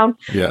pans around.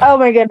 Yeah. Oh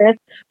my goodness.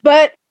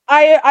 But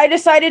I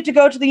decided to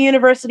go to the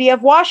University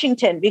of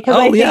Washington because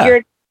I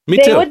figured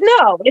they would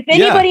know. If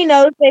anybody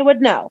knows, they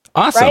would know.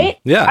 Awesome. Right?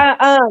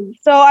 Yeah.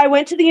 So I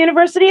went to the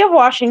University of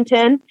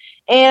Washington,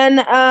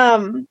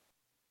 and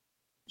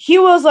he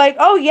was like,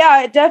 oh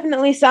yeah, it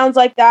definitely sounds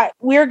like that.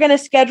 We're going to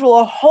schedule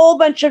a whole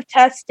bunch of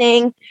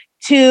testing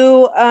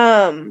to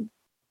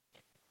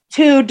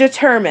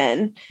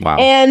determine. Wow.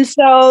 And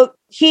so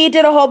he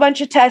did a whole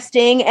bunch of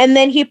testing, and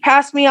then he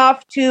passed me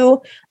off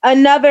to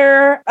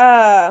another,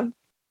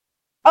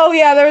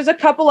 there was a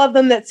couple of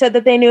them that said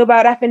that they knew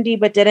about FND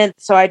but didn't,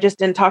 so I just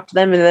didn't talk to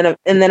them, and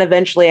then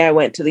eventually I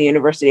went to the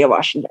University of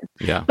Washington.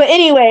 Yeah. But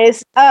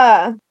anyways,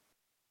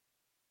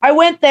 I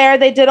went there.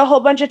 They did a whole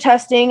bunch of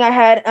testing. I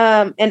had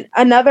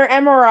another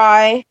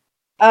MRI.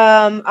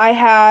 I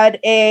had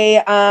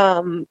a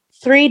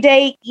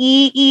 3-day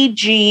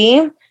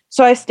EEG.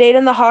 So I stayed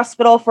in the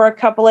hospital for a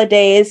couple of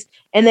days,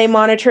 and they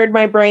monitored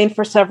my brain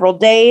for several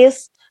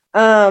days,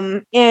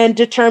 and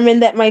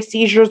determined that my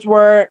seizures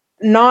were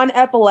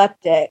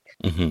non-epileptic,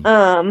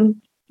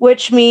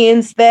 which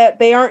means that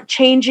they aren't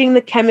changing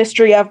the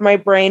chemistry of my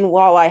brain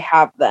while I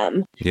have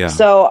them. Yeah.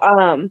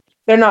 So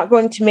they're not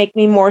going to make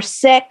me more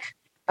sick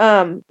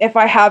if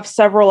I have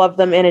several of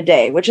them in a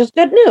day, which is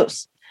good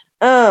news.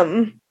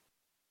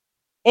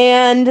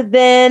 And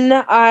then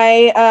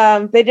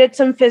they did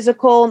some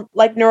physical,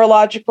 like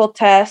neurological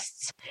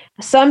tests.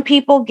 Some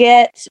people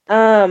get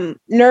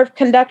nerve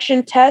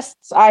conduction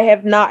tests. I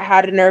have not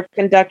had a nerve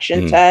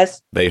conduction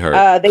test. They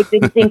hurt. They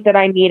didn't think that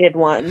I needed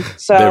one.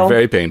 So they're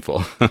very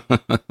painful.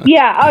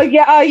 Yeah.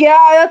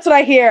 That's what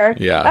I hear.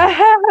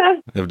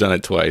 Yeah. I've done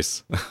it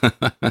twice.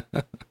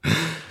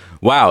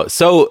 Wow.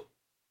 So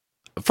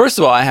first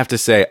of all, I have to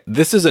say,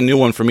 this is a new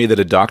one for me that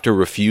a doctor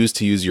refused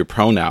to use your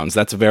pronouns.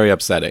 That's very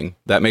upsetting.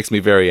 That makes me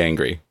very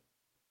angry.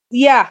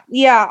 Yeah.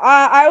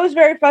 I was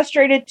very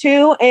frustrated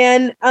too.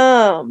 And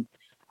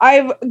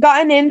I've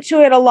gotten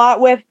into it a lot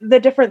with the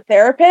different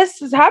therapists.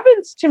 This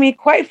happens to me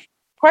quite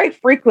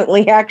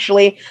frequently,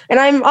 actually. And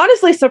I'm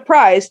honestly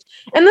surprised.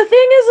 And the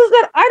thing is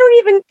that I don't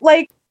even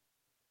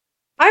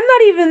I'm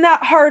not even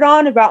that hard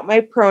on about my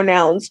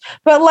pronouns,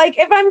 but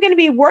if I'm going to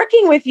be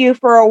working with you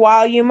for a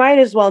while, you might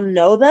as well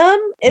know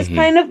them is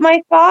kind of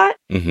my thought,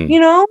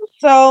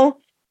 So,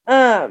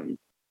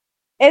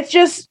 it's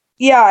just,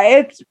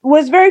 it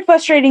was very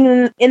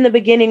frustrating in the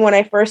beginning when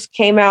I first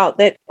came out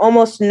that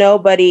almost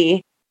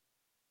nobody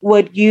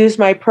would use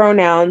my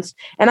pronouns.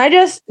 And I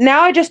just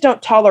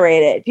don't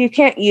tolerate it. If you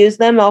can't use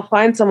them, I'll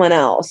find someone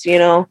else,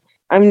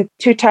 I'm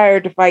too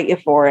tired to fight you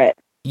for it.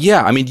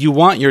 Yeah. I mean, you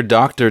want your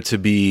doctor to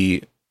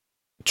be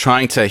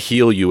trying to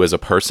heal you as a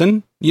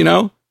person,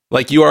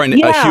 like you are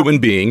a human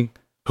being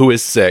who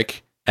is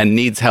sick and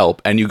needs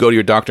help, and you go to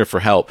your doctor for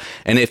help.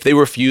 And if they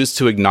refuse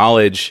to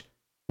acknowledge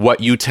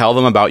what you tell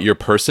them about your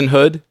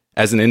personhood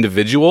as an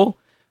individual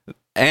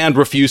and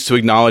refuse to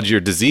acknowledge your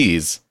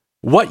disease,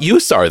 what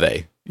use are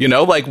they?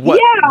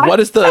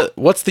 What's the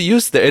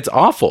use there? It's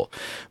awful.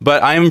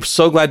 But I'm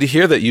so glad to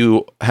hear that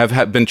you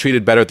have been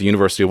treated better at the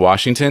University of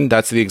Washington.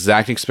 That's the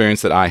exact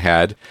experience that I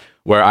had,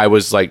 where I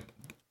was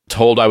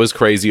told I was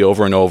crazy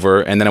over and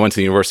over, and then I went to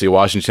the University of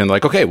Washington,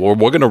 okay, well,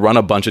 we're going to run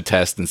a bunch of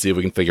tests and see if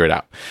we can figure it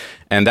out.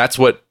 And that's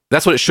what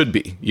it should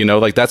be,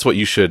 that's what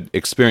you should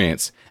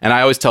experience. And I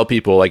always tell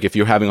people, if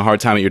you're having a hard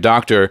time at your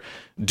doctor,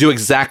 do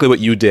exactly what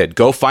you did.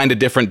 Go find a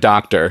different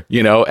doctor,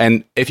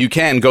 and if you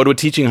can, go to a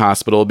teaching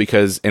hospital,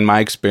 because in my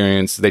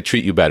experience, they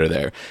treat you better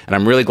there. And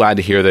I'm really glad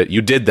to hear that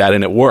you did that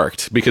and it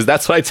worked, because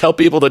that's what I tell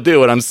people to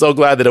do. And I'm so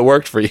glad that it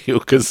worked for you,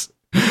 because,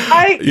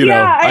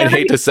 I'd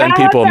hate to send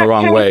people in the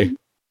wrong way.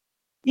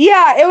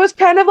 Yeah, it was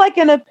kind of like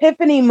an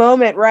epiphany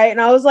moment, right?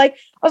 And I was like,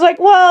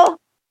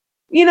 well,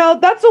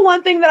 that's the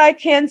one thing that I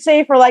can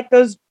say for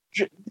those,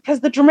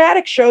 because the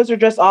dramatic shows are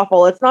just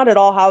awful. It's not at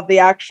all how the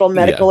actual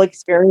medical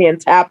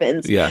experience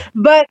happens. Yeah.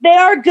 But they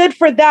are good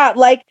for that.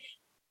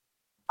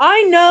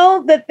 I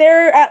know that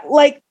they're at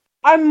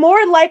I'm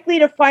more likely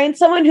to find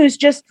someone who's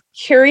just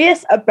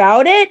curious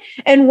about it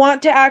and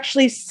want to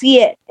actually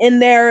see it in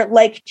their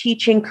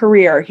teaching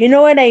career. You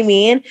know what I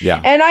mean? Yeah.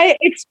 And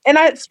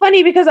it's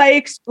funny because I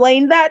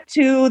explained that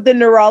to the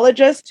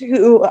neurologist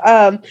who,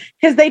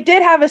 because they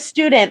did have a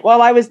student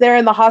while I was there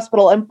in the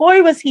hospital, and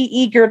boy, was he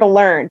eager to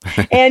learn.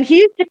 And he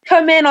used to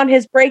come in on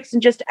his breaks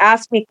and just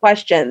ask me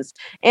questions.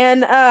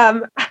 And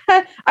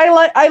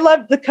I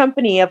loved the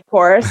company, of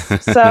course.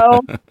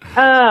 So,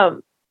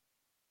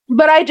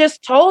 But I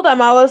just told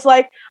him, I was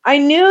like, I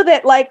knew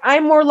that like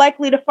I'm more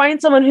likely to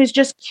find someone who's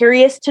just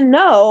curious to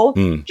know,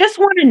 just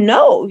want to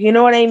know, you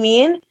know what I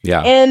mean?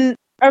 Yeah. And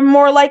I'm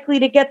more likely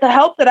to get the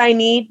help that I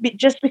need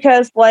just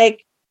because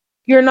like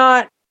you're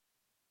not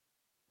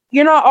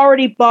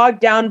already bogged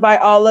down by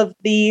all of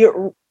the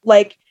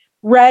like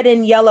red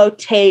and yellow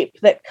tape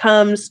that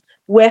comes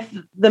with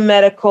the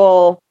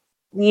medical,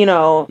 the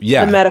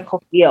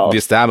medical field. The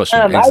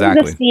establishment, exactly.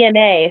 I was a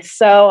CNA,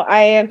 so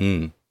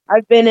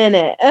I've been in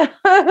it.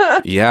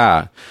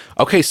 Yeah.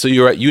 Okay, so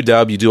you're at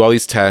UW, you do all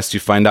these tests, you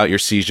find out your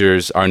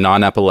seizures are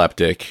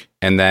non-epileptic,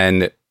 and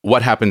then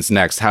what happens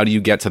next? How do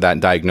you get to that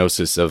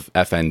diagnosis of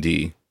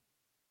FND?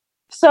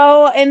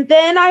 So, and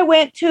then I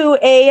went to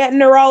a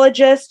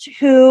neurologist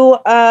who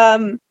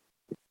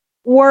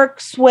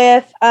works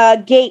with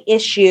gait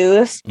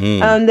issues,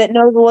 that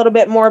knows a little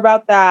bit more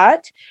about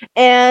that.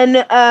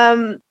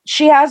 And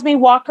she has me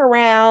walk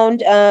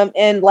around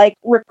and like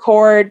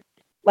record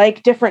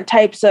like different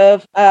types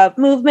of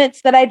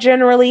movements that I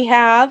generally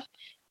have.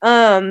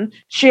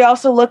 She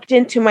also looked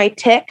into my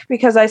tic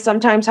because I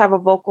sometimes have a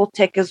vocal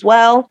tic as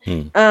well,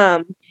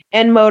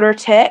 and motor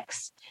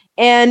tics,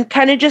 and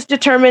kind of just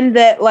determined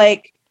that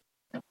like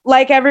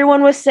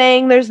everyone was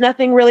saying, there's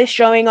nothing really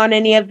showing on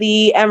any of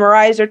the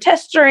MRIs or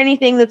tests or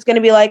anything that's going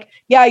to be like,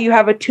 yeah, you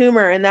have a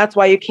tumor and that's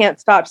why you can't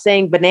stop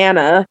saying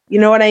banana. You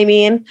know what I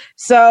mean?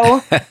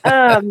 So,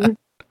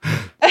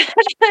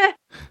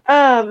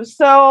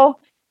 so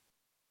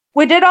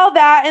we did all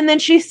that, and then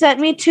she sent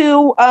me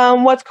to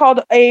what's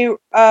called a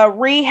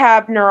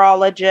rehab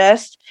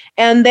neurologist,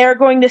 and they're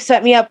going to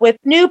set me up with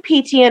new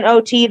PT and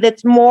OT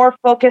that's more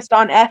focused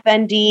on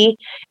FND.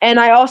 And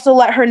I also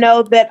let her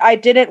know that I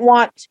didn't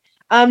want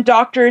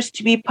doctors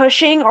to be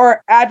pushing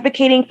or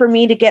advocating for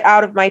me to get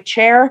out of my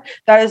chair.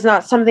 That is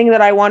not something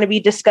that I want to be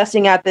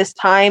discussing at this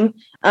time,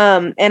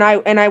 and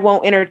I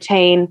won't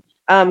entertain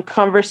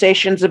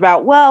conversations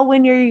about, well,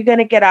 when are you going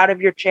to get out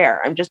of your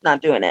chair? I'm just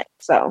not doing it.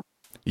 So.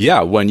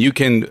 Yeah, when you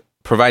can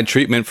provide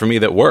treatment for me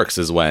that works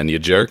is when, you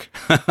jerk.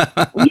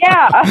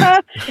 Yeah.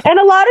 And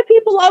a lot of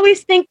people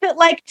always think that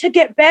like to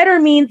get better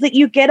means that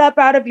you get up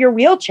out of your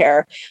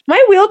wheelchair.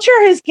 My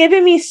wheelchair has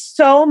given me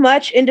so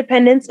much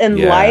independence in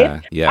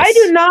life. Yes. I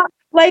do not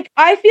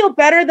I feel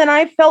better than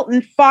I've felt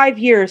in 5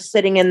 years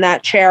sitting in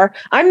that chair.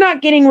 I'm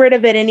not getting rid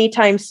of it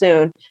anytime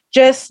soon.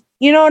 Just,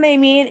 you know what I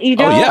mean? You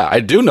don't. Oh, yeah, I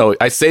do know.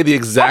 I say the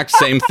exact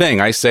same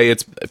thing. I say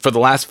it's for the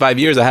last 5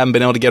 years, I haven't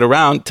been able to get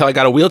around till I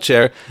got a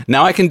wheelchair.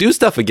 Now I can do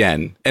stuff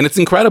again. And it's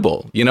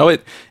incredible. You know,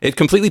 it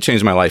completely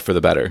changed my life for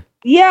the better.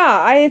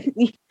 Yeah,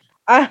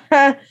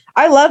 I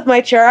love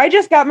my chair. I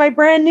just got my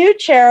brand new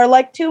chair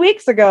like 2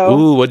 weeks ago.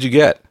 Ooh, what'd you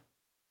get?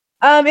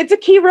 It's a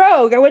Key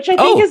Rogue, which I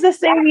think is the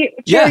same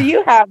chair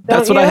you have.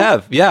 That's what I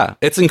have. Yeah,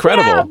 it's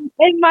incredible. Yeah,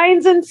 and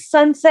mine's in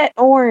sunset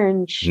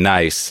orange.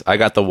 Nice. I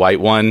got the white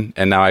one,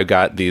 and now I've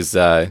got these.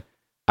 I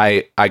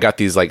got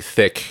these like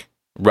thick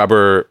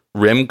rubber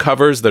rim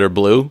covers that are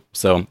blue,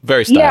 so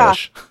very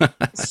stylish. Yeah.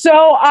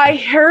 So I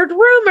heard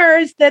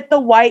rumors that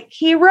the white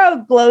Key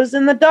Rogue glows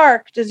in the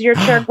dark. Does your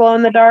chair glow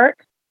in the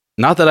dark?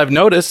 Not that I've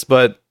noticed,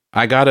 but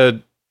I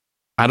don't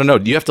know.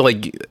 Do you have to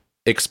like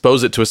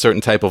expose it to a certain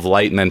type of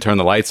light and then turn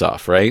the lights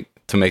off, right,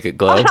 to make it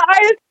glow?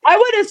 I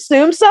would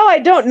assume so. I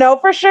don't know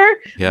for sure.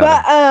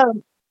 Yeah.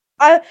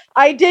 But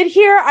I did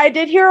hear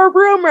a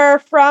rumor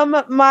from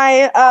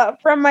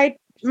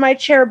my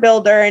chair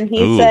builder, and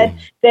he said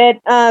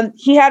that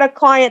he had a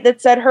client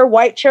that said her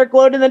white chair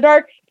glowed in the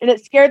dark, and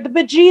it scared the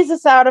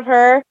bejesus out of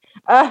her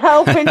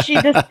when she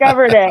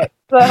discovered it.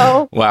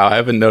 So wow, I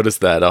haven't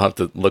noticed that. I'll have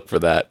to look for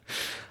that.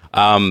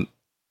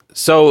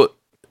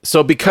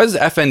 So because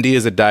FND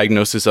is a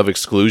diagnosis of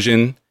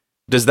exclusion,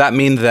 does that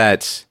mean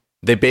that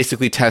they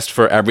basically test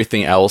for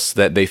everything else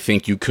that they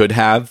think you could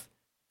have?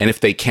 And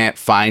if they can't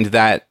find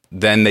that,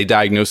 then they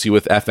diagnose you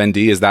with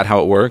FND? Is that how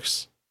it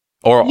works?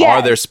 Or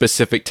are there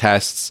specific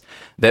tests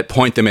that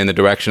point them in the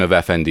direction of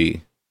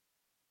FND?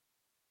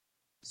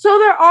 So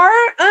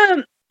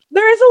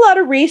there is a lot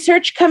of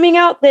research coming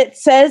out that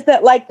says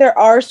that like there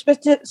are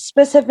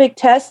specific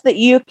tests that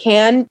you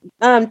can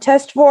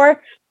test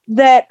for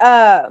that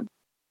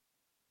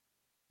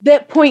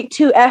point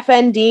to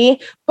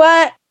FND,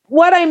 but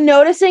what I'm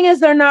noticing is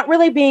they're not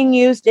really being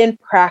used in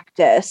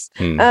practice.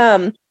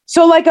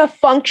 So like a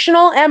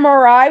functional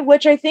MRI,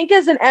 which I think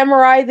is an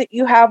MRI that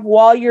you have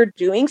while you're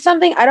doing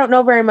something. I don't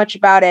know very much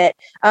about it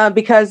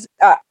because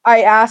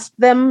I asked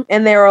them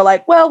and they were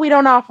like, well, we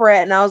don't offer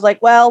it. And I was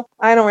like, well,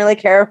 I don't really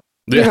care.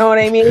 You know what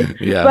I mean?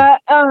 Yeah.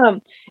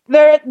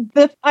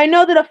 But I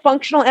know that a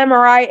functional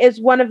MRI is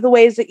one of the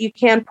ways that you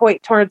can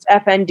point towards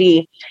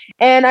FND.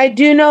 And I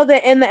do know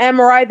that in the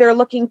MRI, they're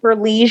looking for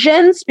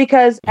lesions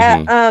because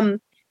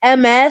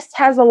MS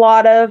has a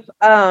lot of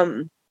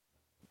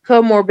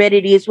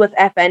comorbidities with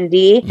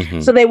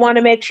FND. So they want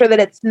to make sure that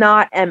it's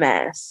not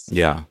MS.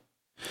 Yeah.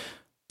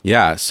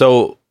 Yeah.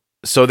 So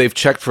they've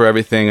checked for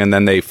everything and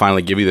then they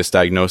finally give you this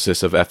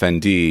diagnosis of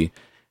FND.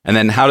 And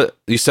then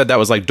you said that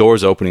was like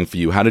doors opening for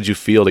you. How did you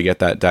feel to get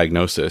that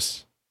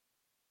diagnosis?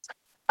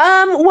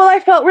 Well, I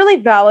felt really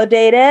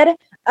validated.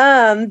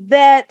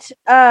 that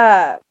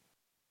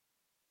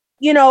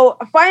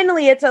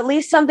finally it's at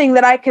least something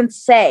that I can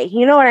say.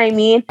 You know what I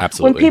mean?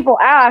 Absolutely. When people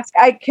ask,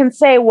 I can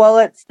say, well,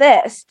 it's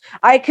this.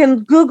 I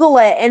can Google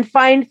it and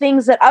find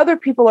things that other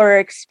people are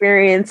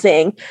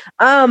experiencing.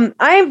 I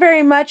am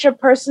very much a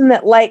person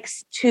that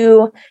likes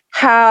to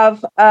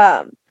have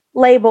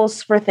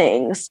labels for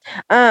things.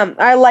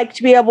 I like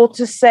to be able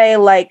to say,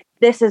 like,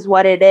 this is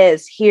what it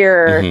is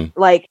here,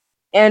 like,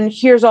 and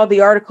here's all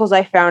the articles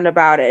I found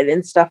about it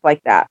and stuff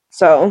like that.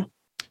 So,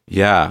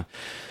 yeah.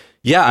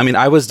 I mean,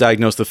 I was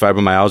diagnosed with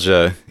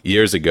fibromyalgia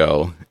years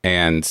ago,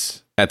 and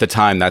at the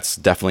time, that's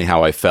definitely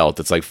how I felt.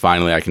 It's like,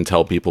 finally, I can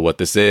tell people what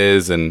this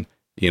is, and,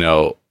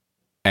 and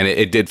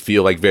it did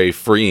feel like very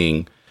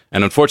freeing.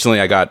 And unfortunately,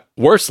 I got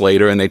worse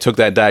later, and they took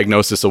that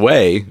diagnosis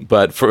away.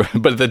 But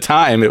at the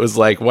time, it was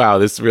like, wow,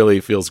 this really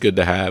feels good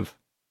to have.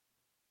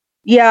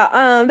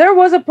 Yeah, there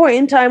was a point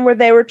in time where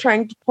they were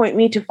trying to point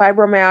me to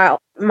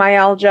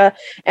fibromyalgia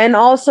and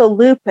also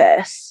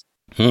lupus.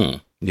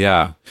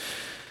 Yeah.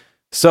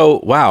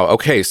 So, wow.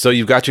 Okay. So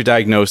you've got your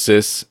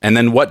diagnosis, and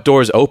then what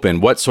doors open?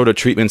 What sort of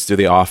treatments do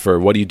they offer?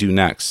 What do you do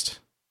next?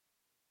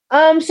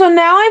 So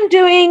now I'm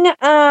doing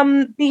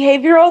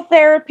behavioral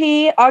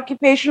therapy,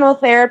 occupational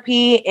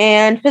therapy,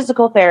 and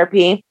physical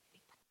therapy.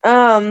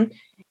 And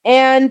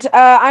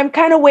I'm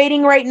kind of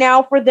waiting right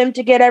now for them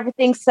to get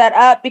everything set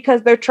up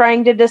because they're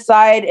trying to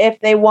decide if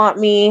they want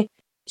me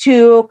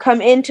to come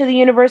into the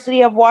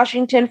University of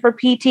Washington for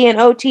PT and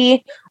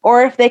OT,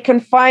 or if they can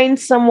find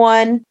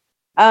someone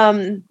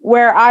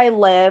where I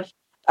live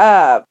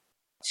to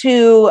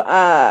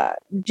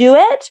do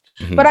it.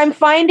 But I'm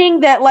finding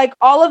that, like,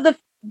 all of the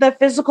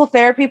physical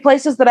therapy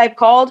places that I've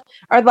called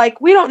are like,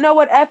 we don't know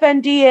what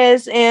FND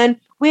is, and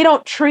we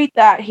don't treat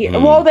that here.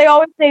 Well, they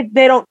always say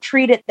they don't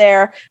treat it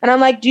there. And I'm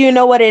like, do you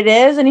know what it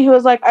is? And he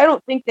was like, I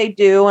don't think they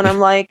do. And I'm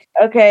like,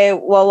 okay,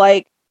 well,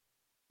 like,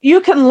 you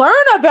can learn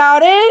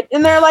about it.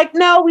 And they're like,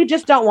 no, we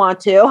just don't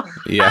want to.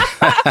 Yeah.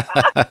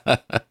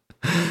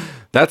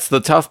 That's the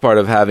tough part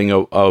of having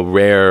a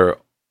rare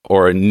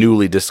or a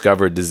newly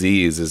discovered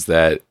disease, is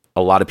that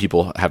a lot of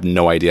people have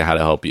no idea how to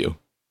help you.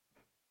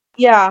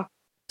 Yeah.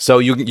 So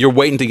you're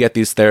waiting to get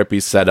these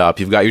therapies set up.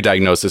 You've got your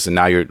diagnosis, and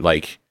now you're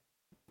like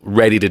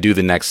ready to do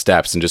the next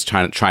steps and just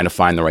trying to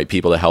find the right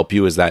people to help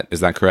you. Is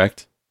that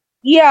correct?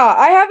 Yeah,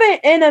 I have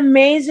an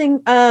amazing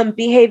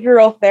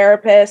behavioral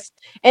therapist,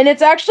 and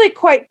it's actually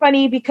quite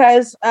funny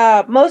because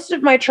most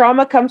of my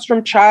trauma comes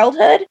from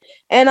childhood,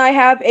 and I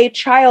have a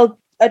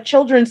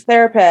children's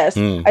therapist.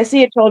 I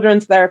see a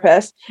children's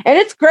therapist, and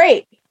it's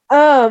great.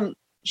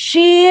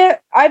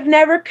 I've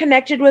never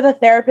connected with a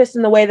therapist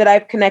in the way that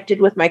I've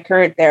connected with my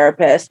current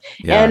therapist.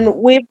 Yeah. And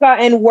we've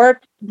gotten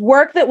work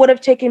that would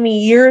have taken me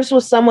years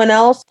with someone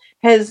else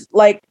has,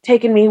 like,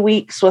 taken me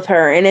weeks with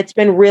her, and it's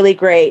been really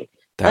great.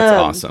 That's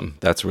awesome.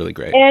 That's really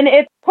great. And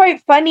it's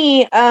quite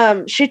funny.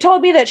 She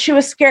told me that she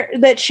was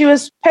scared, that she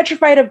was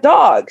petrified of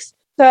dogs,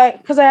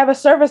 because I have a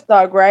service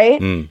dog,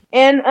 right?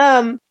 And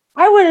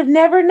I would have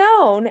never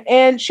known.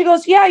 And she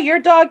goes, yeah, your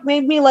dog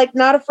made me, like,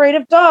 not afraid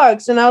of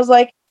dogs. And I was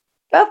like,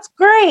 that's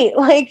great.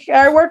 Like,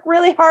 I work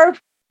really hard,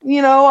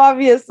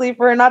 obviously,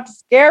 for not to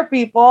scare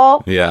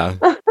people. Yeah.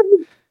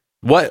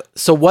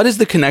 So what is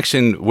the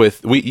connection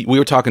with, we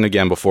were talking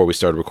again before we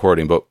started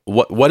recording, but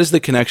what is the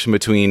connection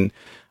between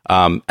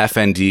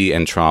FND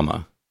and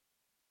trauma?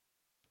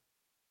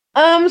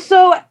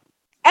 So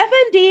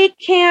FND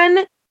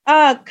can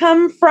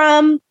come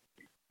from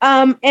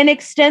an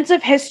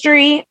extensive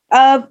history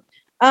of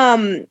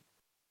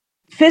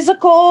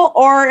physical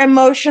or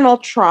emotional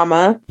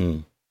trauma.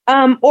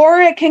 Or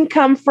it can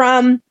come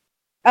from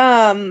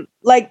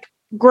like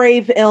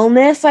grave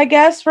illness, I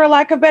guess, for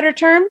lack of a better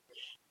term.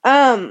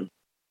 I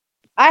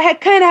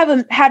had kind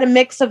of had a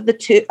mix of the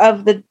two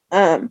of the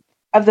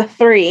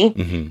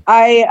three.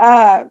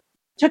 I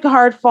took a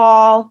hard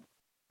fall.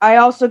 I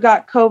also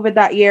got COVID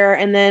that year,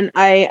 and then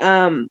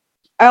I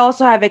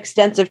also have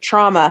extensive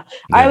trauma.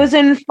 Yeah. I was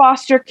in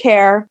foster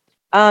care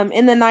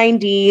in the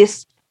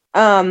 90s,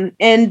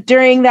 and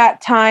during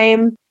that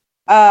time,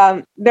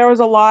 there was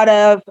a lot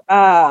of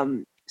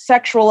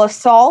sexual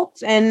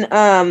assault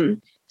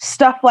and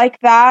stuff like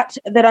that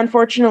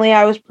unfortunately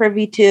I was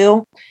privy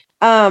to,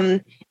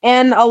 and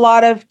a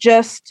lot of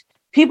just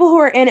people who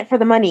are in it for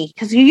the money,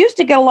 because you used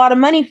to get a lot of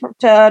money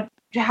to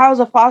house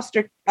a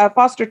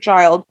foster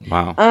child.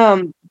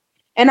 Wow.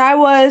 And I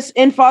was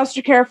in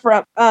foster care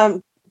from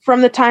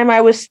the time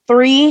I was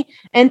 3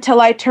 until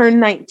I turned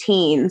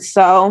 19.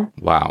 So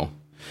wow.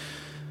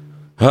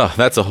 Oh,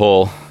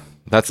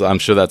 I'm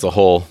sure that's a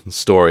whole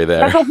story there.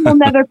 That's a whole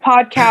nother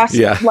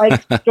podcast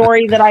like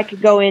story that I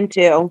could go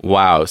into.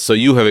 Wow. So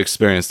you have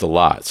experienced a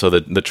lot. So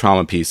the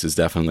trauma piece is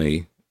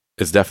definitely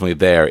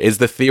there. Is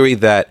the theory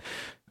that,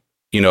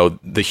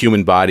 the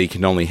human body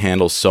can only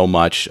handle so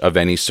much of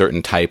any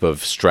certain type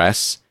of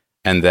stress,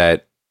 and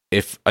that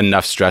if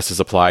enough stress is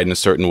applied in a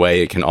certain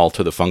way, it can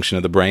alter the function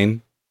of the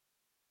brain?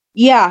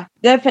 Yeah,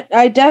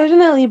 I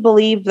definitely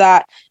believe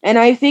that. And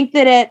I think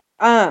that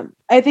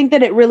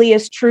it really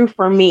is true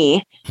for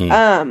me.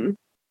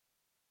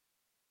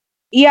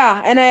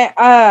 Yeah, and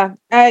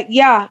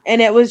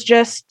and it was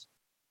just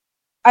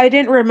I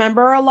didn't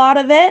remember a lot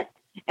of it,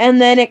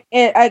 and then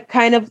it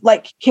kind of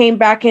like came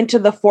back into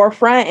the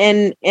forefront,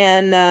 and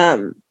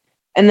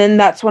then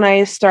that's when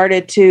I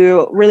started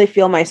to really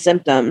feel my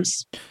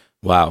symptoms.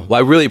 Wow. Well,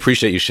 I really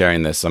appreciate you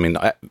sharing this. I mean,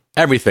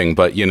 everything,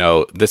 but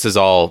this is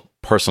all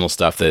personal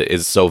stuff that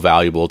is so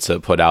valuable to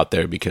put out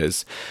there,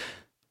 because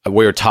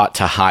we're taught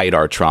to hide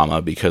our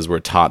trauma because we're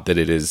taught that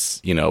it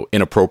is,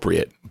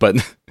 inappropriate. But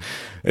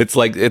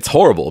it's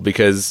horrible,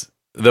 because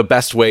the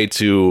best way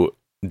to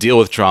deal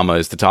with trauma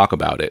is to talk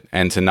about it,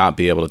 and to not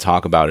be able to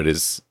talk about it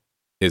is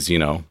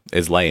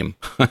lame.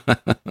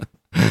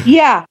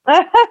 Yeah.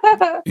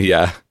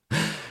 Yeah.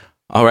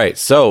 All right.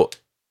 So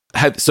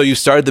you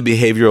started the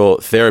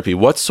behavioral therapy.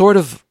 What sort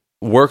of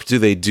work do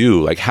they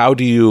do? Like, how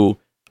do you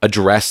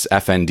address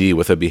FND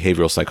with a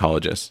behavioral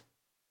psychologist?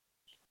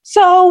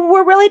 So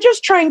we're really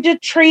just trying to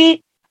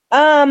treat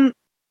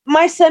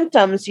my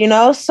symptoms,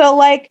 So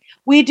like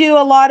we do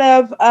a lot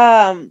of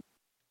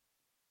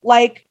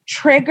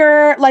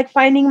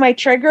finding my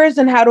triggers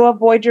and how to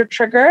avoid your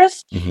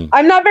triggers. Mm-hmm.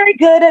 I'm not very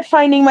good at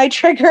finding my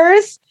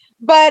triggers,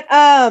 but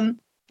I'm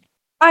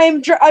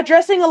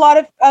addressing a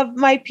lot of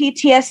my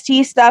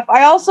PTSD stuff.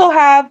 I also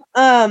have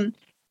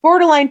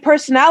borderline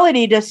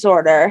personality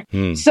disorder.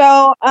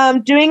 So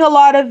doing a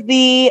lot of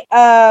the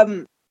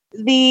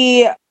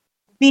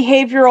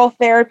behavioral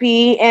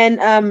therapy, and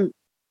I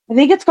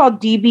think it's called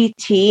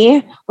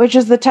DBT, which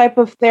is the type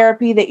of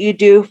therapy that you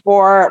do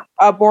for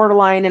a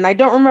borderline, and I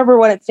don't remember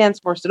what it stands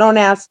for, so don't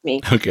ask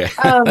me. Okay.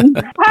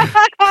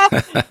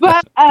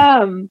 But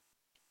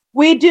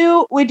we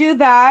do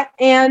that,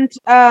 and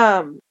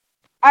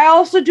I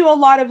also do a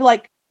lot of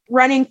like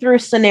running through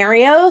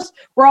scenarios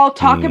where I'll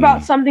talk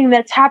about something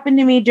that's happened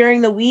to me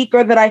during the week,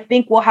 or that I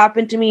think will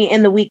happen to me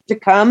in the week to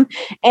come,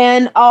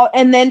 and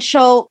then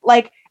she'll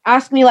like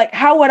ask me like,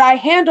 how would I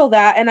handle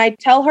that? And I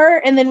tell her,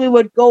 and then we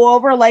would go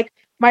over like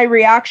my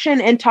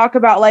reaction and talk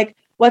about like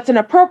what's an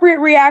appropriate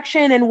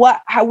reaction and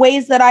how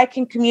ways that I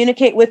can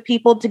communicate with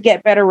people to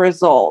get better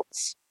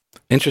results.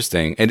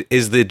 Interesting. And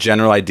is the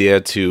general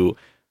idea to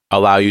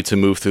allow you to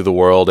move through the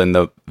world and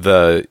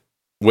the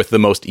with the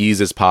most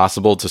ease as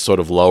possible, to sort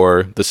of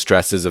lower the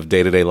stresses of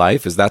day-to-day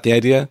life? Is that the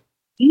idea?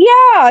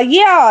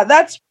 Yeah,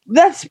 that's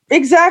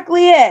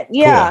exactly it.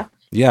 Yeah. Cool.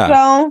 Yeah.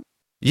 So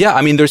yeah,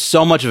 I mean, there's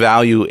so much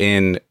value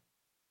in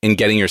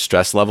getting your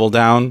stress level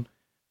down,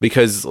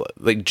 because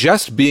like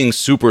just being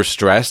super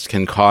stressed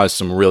can cause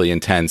some really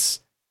intense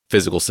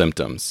physical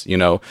symptoms,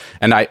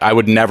 and I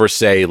would never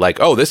say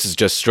like, oh, this is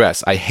just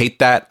stress. I hate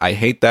that. I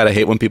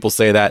hate when people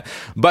say that.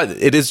 But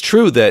it is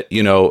true that,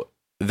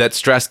 that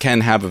stress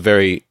can have a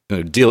very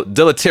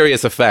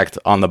deleterious effect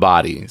on the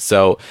body.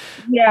 So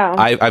yeah,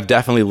 I've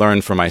definitely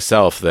learned for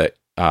myself that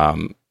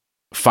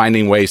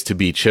finding ways to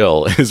be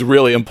chill is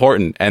really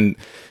important. And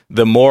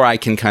the more I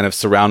can kind of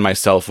surround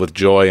myself with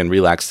joy and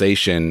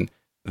relaxation,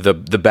 the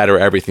better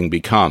everything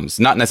becomes.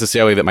 Not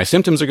necessarily that my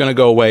symptoms are going to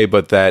go away,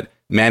 but that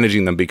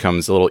managing them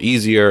becomes a little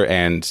easier,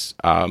 and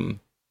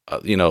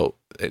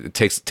it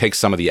takes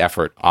some of the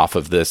effort off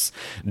of this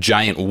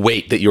giant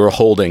weight that you're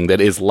holding that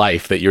is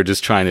life, that you're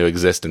just trying to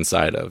exist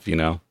inside of,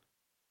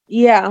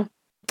 Yeah.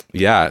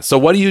 Yeah. So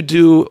what do you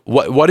do?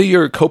 What are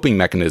your coping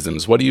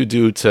mechanisms? What do you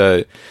do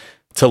to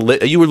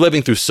you were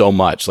living through so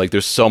much, like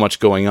there's so much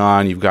going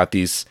on. You've got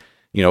these,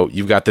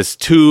 you've got this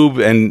tube,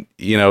 and,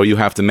 you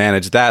have to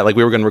manage that. Like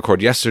we were going to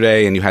record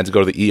yesterday, and you had to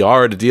go to the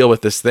ER to deal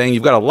with this thing.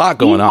 You've got a lot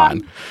going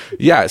on.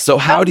 Yeah. So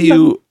how do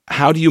you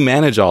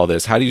manage all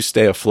this? How do you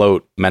stay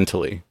afloat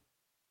mentally?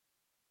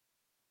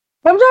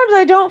 Sometimes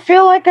I don't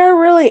feel like I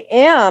really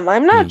am.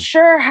 I'm not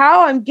sure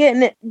how I'm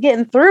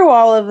getting through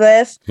all of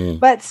this,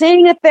 but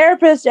seeing a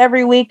therapist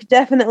every week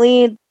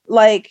definitely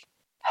like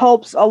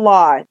helps a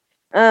lot.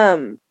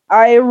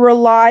 I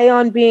rely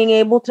on being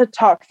able to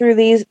talk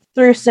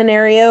through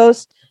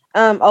scenarios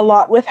a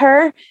lot with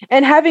her,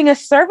 and having a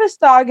service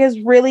dog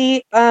has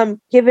really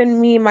given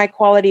me my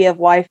quality of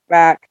life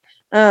back.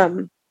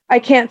 I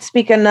can't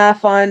speak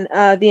enough on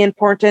the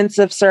importance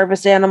of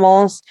service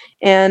animals,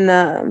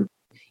 and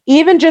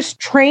even just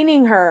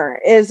training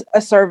her is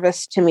a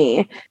service to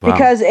me. Wow.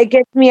 Because it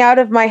gets me out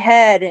of my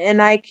head,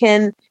 and I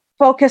can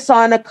focus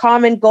on a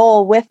common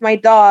goal with my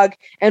dog.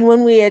 And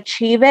when we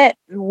achieve it,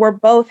 we're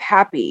both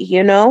happy,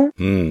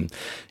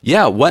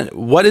 Yeah.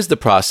 What is the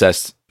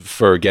process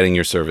for getting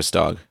your service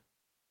dog?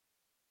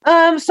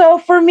 So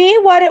for me,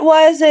 what it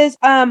was is,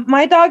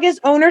 my dog is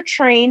owner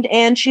trained,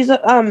 and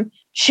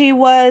she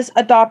was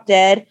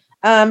adopted.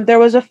 There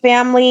was a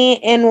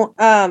family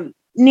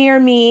near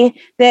me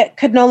that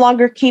could no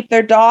longer keep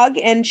their dog,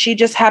 and she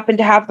just happened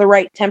to have the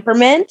right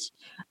temperament.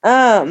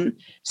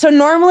 So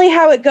normally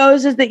how it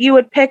goes is that you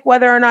would pick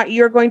whether or not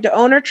you're going to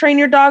owner train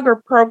your dog or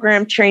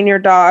program train your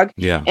dog.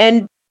 Yeah.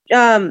 And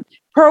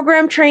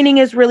program training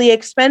is really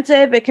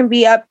expensive. It can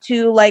be up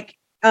to like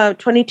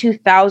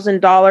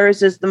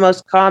 $22,000 is the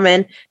most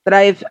common that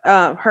I've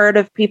heard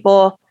of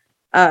people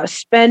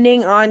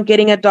spending on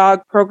getting a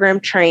dog program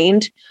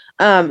trained.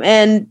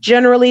 And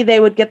generally they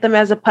would get them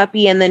as a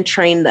puppy and then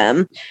train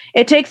them.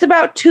 It takes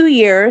about 2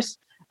 years.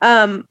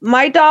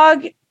 My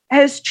dog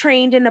has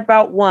trained in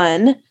about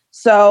 1.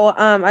 So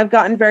I've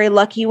gotten very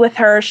lucky with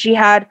her. She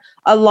had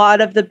a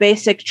lot of the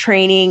basic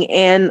training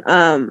and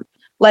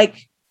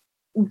like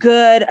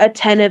good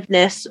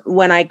attentiveness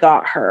when I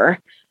got her.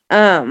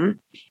 And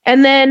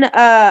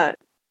then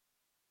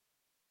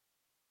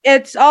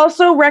it's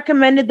also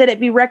recommended that it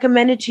be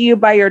recommended to you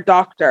by your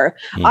doctor.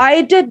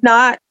 I did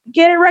not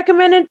get it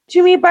recommended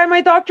to me by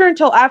my doctor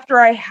until after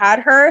I had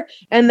her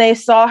and they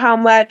saw how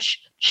much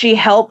she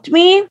helped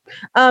me.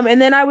 And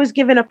then I was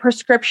given a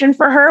prescription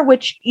for her,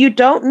 which you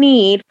don't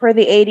need for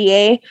the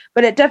ADA,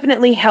 but it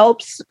definitely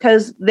helps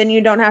because then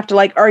you don't have to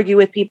like argue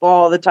with people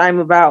all the time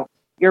about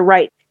your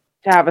right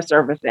to have a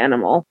service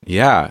animal.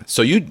 Yeah.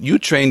 So you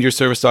trained your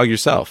service dog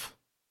yourself?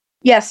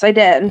 Yes, I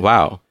did.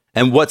 Wow.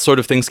 And what sort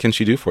of things can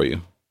she do for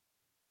you?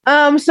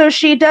 So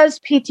she does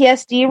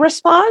PTSD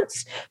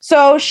response.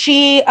 So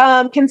she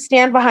can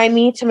stand behind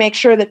me to make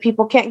sure that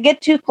people can't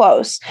get too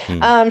close.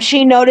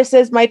 She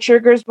notices my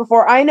triggers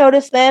before I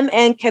notice them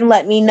and can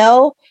let me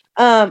know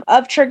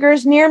of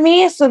triggers near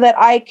me so that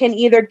I can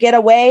either get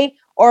away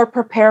or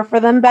prepare for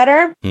them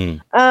better.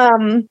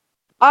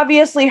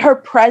 Obviously, her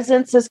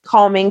presence is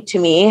calming to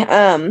me,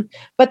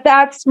 but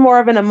that's more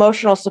of an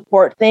emotional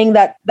support thing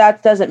that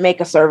doesn't make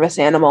a service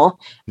animal.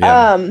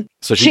 Yeah.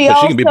 So she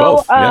can be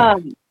both.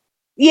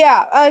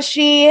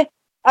 She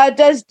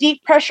does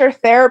deep pressure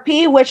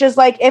therapy, which is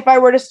like if I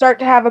were to start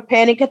to have a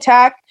panic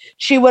attack,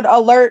 she would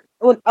alert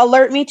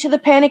me to the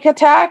panic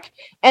attack.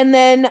 And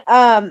then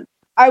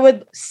I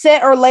would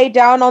sit or lay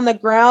down on the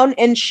ground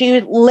and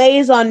she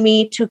lays on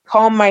me to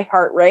calm my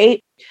heart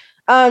rate.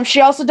 She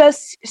also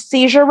does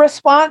seizure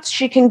response.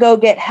 She can go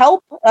get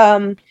help.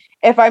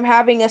 If I'm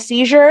having a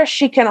seizure,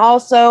 she can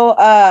also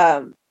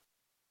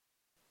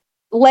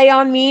lay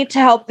on me to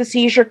help the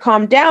seizure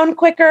calm down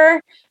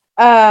quicker.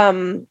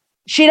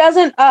 She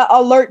doesn't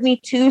alert me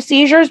to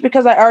seizures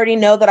because I already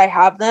know that I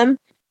have them.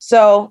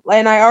 So,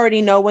 and I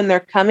already know when they're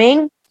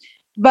coming.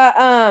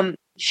 But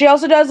she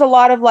also does a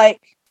lot of like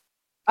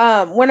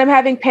when I'm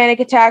having panic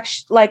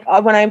attacks, like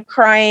when I'm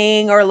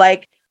crying or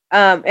like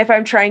if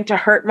I'm trying to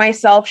hurt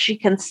myself, she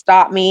can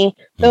stop me,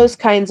 those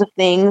kinds of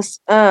things.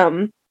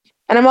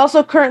 And I'm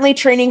also currently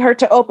training her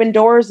to open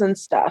doors and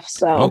stuff.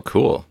 So. Oh,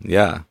 cool.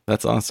 Yeah,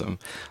 that's awesome.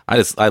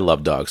 I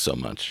love dogs so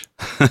much.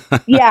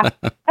 Yeah.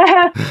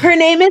 Her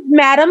name is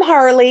Madam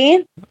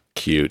Harley.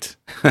 Cute.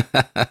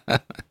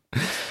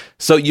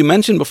 So you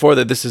mentioned before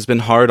that this has been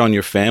hard on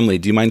your family.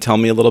 Do you mind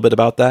telling me a little bit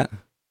about that?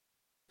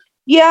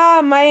 Yeah,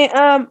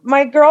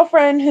 my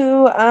girlfriend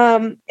who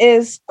I'm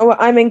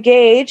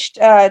engaged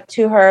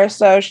to her,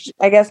 so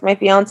I guess my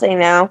fiance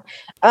now.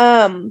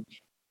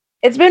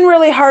 It's been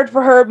really hard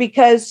for her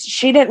because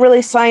she didn't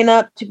really sign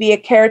up to be a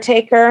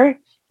caretaker.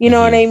 You know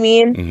what I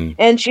mean? Mm-hmm.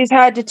 And she's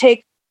had to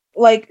take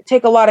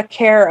a lot of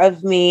care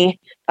of me,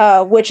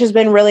 which has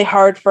been really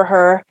hard for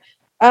her.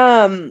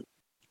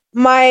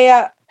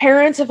 My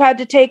parents have had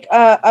to take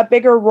a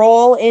bigger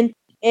role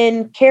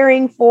in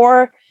caring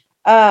for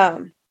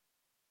my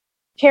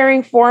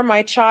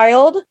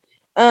child.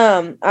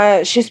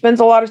 She spends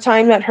a lot of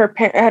time at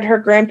her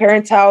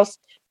grandparents' house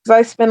because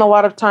I spend a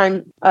lot of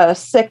time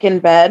sick in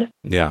bed.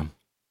 Yeah.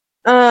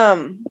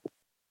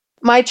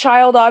 My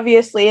child,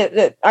 obviously,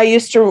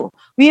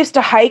 we used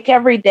to hike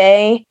every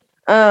day,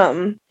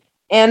 and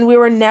we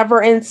were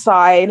never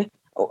inside,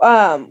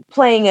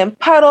 playing in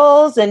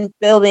puddles and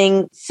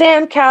building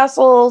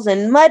sandcastles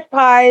and mud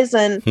pies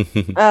and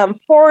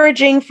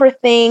foraging for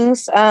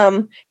things.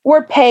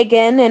 We're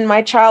pagan, and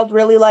my child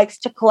really likes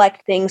to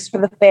collect things for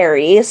the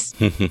fairies.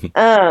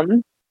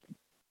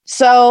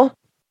 So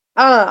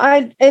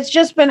it's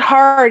just been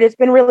hard. It's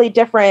been really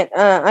different.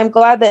 I'm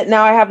glad that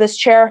now I have this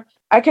chair.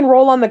 I can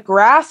roll on the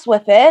grass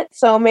with it.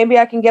 So maybe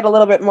I can get a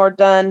little bit more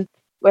done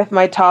with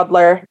my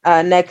toddler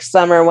next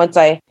summer once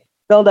I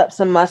build up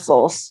some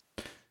muscles.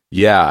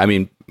 Yeah. I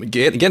mean,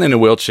 getting in a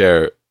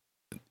wheelchair,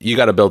 you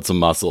got to build some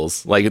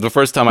muscles. Like the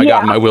first time I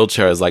got in my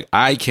wheelchair, I was like,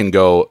 I can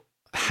go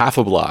half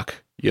a block.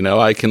 You know,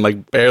 I can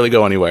like barely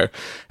go anywhere.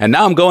 And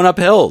now I'm going up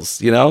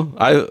hills, you know?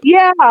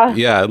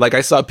 Yeah. Like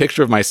I saw a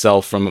picture of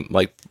myself from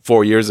like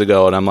 4 years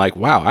ago and I'm like,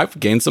 wow, I've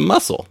gained some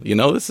muscle. You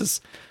know,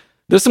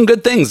 there's some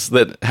good things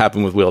that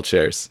happen with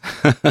wheelchairs.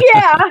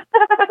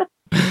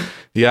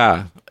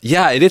 Yeah.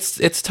 Yeah.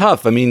 It's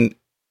tough. I mean,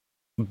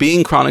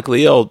 being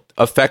chronically ill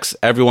affects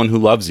everyone who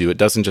loves you. It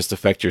doesn't just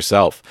affect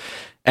yourself.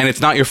 And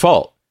it's not your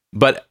fault,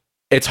 but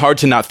it's hard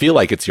to not feel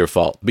like it's your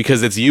fault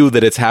because it's you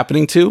that it's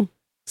happening to.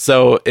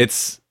 So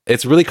it's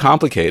really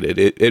complicated.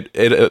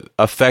 It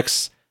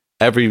affects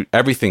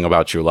everything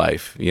about your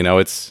life. You know,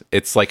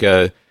 it's like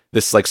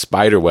this like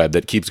spider web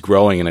that keeps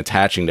growing and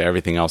attaching to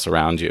everything else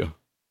around you.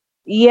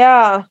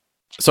 Yeah.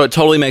 So it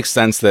totally makes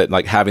sense that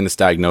like having this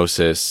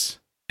diagnosis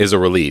is a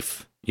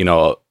relief. You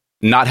know,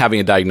 not having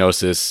a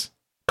diagnosis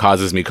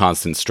causes me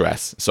constant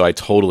stress. So I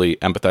totally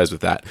empathize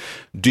with that.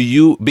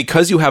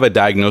 Because you have a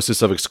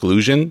diagnosis of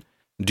exclusion,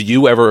 do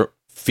you ever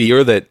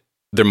fear that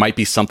there might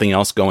be something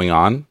else going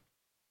on?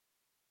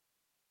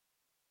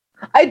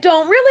 I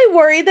don't really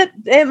worry that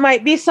it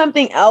might be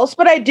something else,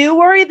 but I do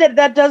worry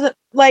that doesn't,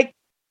 like,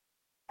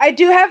 I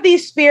do have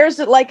these fears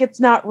that, like, it's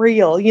not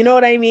real. You know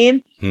what I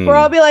mean? Where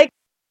I'll be like,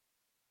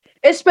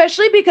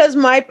 especially because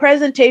my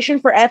presentation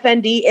for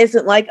FND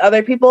isn't like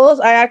other people's.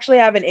 I actually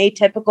have an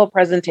atypical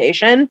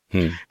presentation.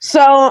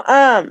 So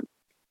I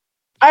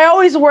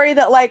always worry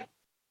that, like,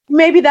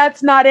 maybe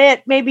that's not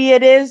it. Maybe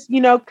it is, you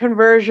know,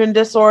 conversion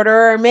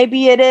disorder, or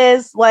maybe it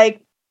is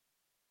like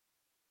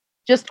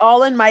just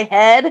all in my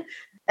head.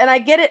 And I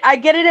get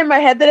it in my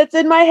head that it's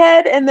in my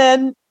head. And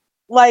then,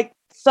 like,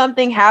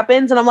 something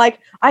happens and I'm like,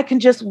 I can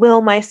just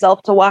will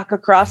myself to walk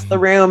across the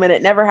room, and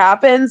it never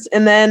happens.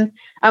 And then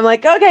I'm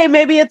like, okay,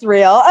 maybe it's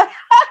real.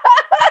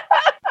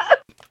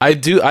 I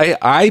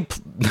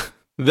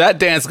that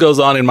dance goes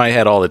on in my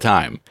head all the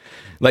time.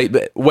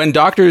 Like, when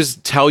doctors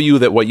tell you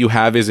that what you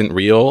have isn't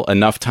real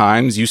enough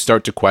times, you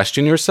start to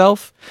question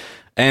yourself,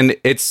 and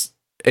it's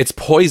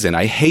poison.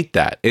 I hate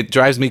that. It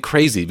drives me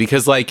crazy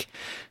because, like,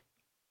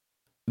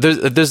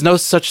 there's no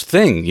such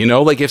thing, you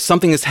know? Like, if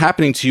something is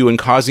happening to you and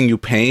causing you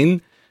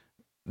pain,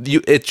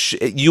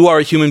 you are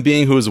a human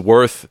being who is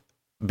worth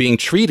being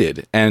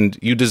treated, and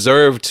you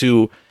deserve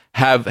to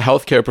have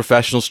healthcare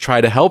professionals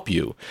try to help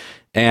you.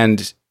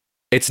 And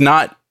it's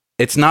not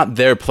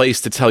their place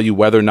to tell you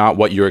whether or not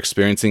what you're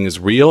experiencing is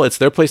real. It's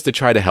their place to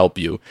try to help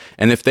you.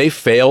 And if they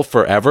fail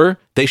forever,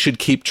 they should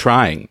keep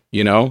trying,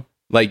 you know?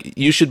 Like,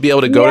 you should be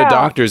able to go to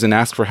doctors and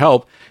ask for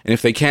help. And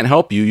if they can't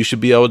help you, you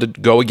should be able to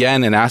go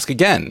again and ask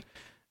again.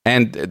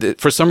 And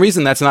for some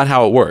reason, that's not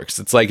how it works.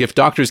 It's like, if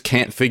doctors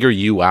can't figure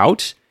you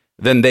out,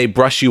 then they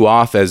brush you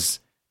off as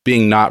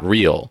being not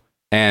real.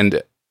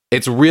 And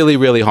it's really,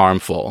 really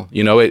harmful.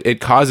 You know,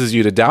 it causes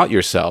you to doubt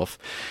yourself.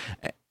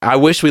 I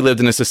wish we lived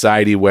in a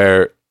society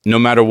where no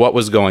matter what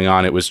was going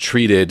on, it was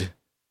treated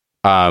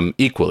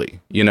equally,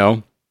 you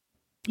know?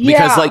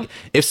 Because, like,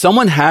 if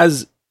someone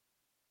has,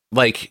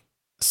 like,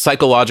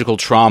 psychological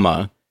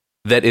trauma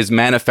that is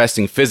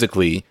manifesting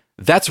physically,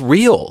 that's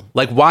real.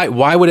 Like,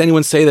 why would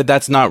anyone say that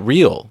that's not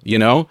real, you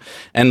know?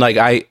 And,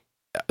 like,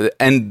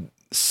 and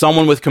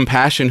someone with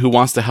compassion who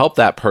wants to help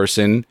that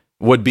person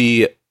would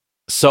be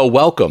so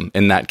welcome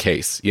in that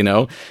case, you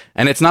know?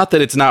 And it's not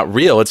that it's not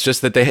real. It's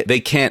just that they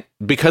can't,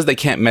 because they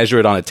can't measure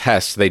it on a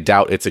test, they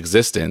doubt its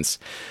existence.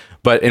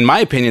 But in my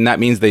opinion, that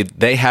means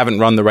they haven't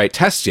run the right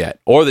test yet,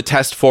 or the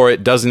test for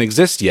it doesn't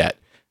exist yet.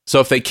 So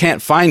if they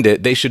can't find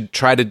it, they should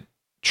try to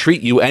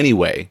treat you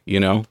anyway, you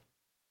know?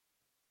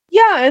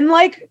 Yeah. And,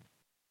 like,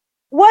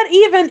 what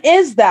even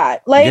is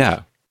that?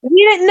 Like,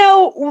 we didn't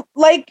know,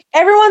 like,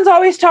 everyone's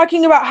always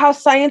talking about how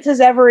science is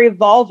ever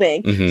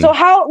evolving. So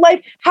how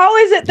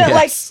is it that,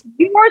 like,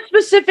 your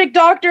specific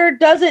doctor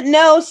doesn't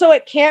know, so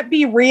it can't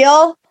be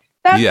real?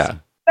 That's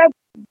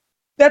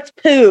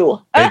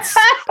poo. It's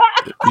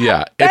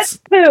that's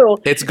poo.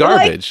 It's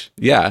garbage.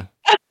 Like,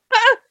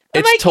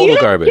 it's like, total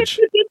garbage.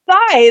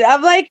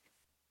 I'm like,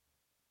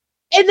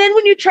 and then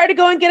when you try to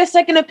go and get a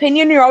second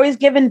opinion, you're always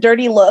given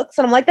dirty looks.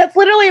 And I'm like, that's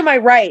literally my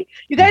right.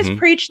 You guys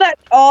preach that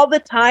all the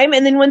time.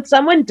 And then when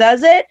someone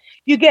does it,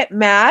 you get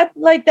mad.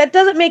 Like, that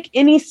doesn't make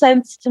any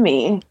sense to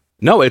me.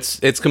 No, it's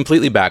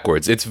completely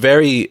backwards. It's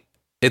very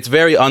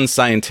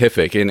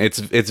unscientific, and it's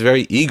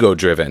very ego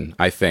driven,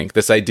 I think.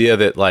 This idea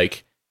that,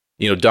 like,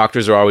 you know,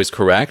 doctors are always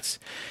correct.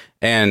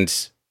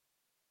 And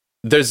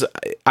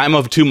I'm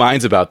of two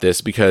minds about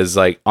this, because,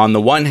 like, on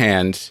the one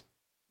hand,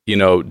 you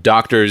know,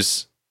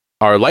 doctors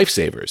are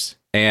lifesavers,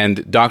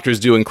 and doctors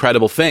do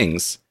incredible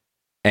things.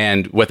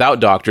 And without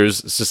doctors,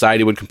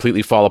 society would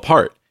completely fall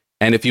apart.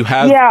 And if you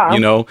have, you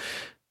know,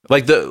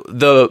 like,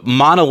 the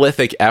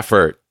monolithic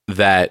effort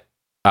that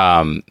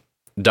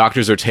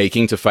doctors are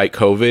taking to fight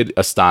COVID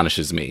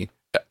astonishes me,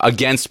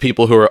 against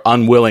people who are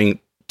unwilling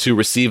to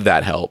receive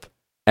that help.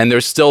 And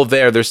they're still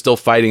there, they're still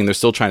fighting, they're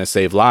still trying to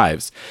save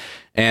lives.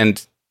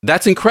 And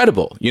that's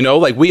incredible. You know,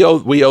 like, we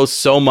owe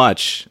so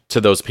much to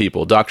those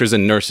people, doctors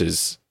and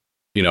nurses.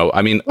 You know,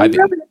 I mean, I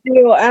really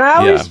do. And I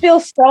always feel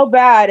so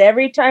bad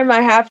every time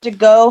I have to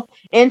go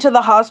into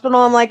the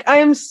hospital. I'm like, I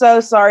am so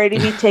sorry to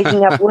be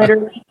taking up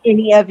literally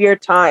any of your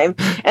time.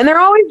 And they're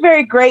always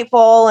very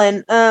grateful.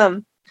 And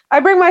I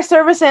bring my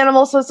service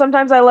animals, so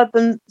sometimes I let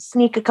them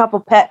sneak a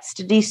couple pets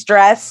to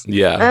de-stress.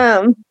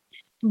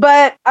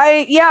 But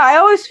I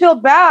always feel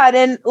bad.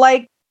 And,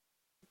 like,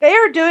 they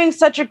are doing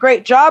such a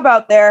great job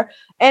out there.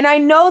 And I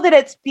know that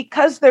it's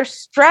because they're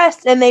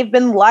stressed and they've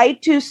been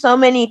lied to so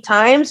many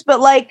times. But,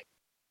 like,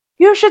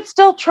 you should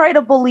still try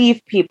to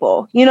believe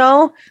people, you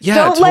know?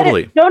 Don't let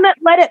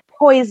it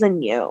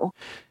poison you.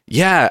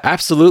 Yeah,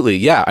 absolutely.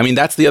 Yeah. I mean,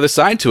 that's the other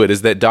side to it,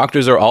 is that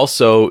doctors are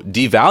also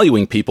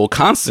devaluing people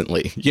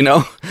constantly, you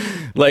know?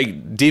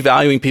 Like,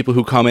 devaluing people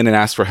who come in and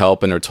ask for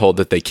help and are told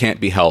that they can't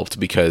be helped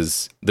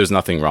because there's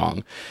nothing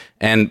wrong.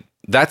 And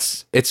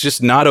it's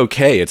just not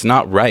okay. It's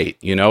not right.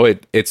 You know,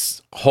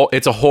 it's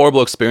a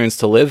horrible experience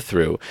to live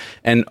through.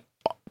 And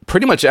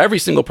pretty much every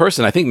single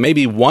person, I think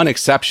maybe one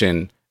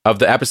exception of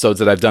the episodes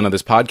that I've done on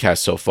this podcast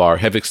so far,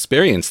 have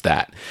experienced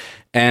that.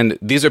 And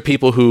these are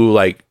people who,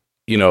 like,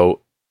 you know,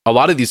 a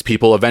lot of these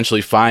people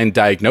eventually find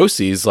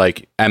diagnoses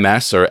like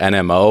MS or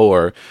NMO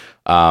or,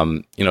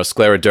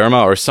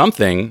 scleroderma or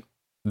something,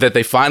 that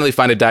they finally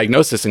find a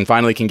diagnosis and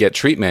finally can get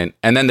treatment.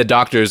 And then the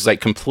doctors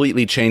like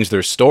completely change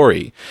their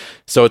story.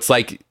 So it's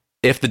like,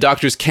 if the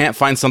doctors can't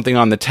find something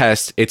on the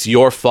test, it's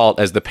your fault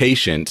as the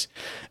patient,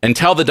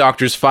 until the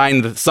doctors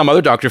some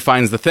other doctor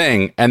finds the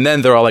thing. And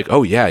then they're all like,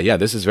 oh yeah,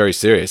 this is very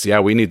serious.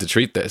 Yeah, we need to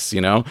treat this,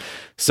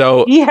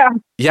 So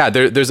yeah,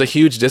 there's a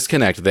huge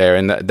disconnect there.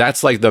 And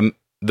that's like the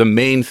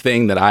main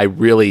thing that I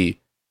really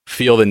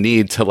feel the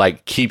need to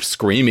like keep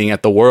screaming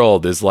at the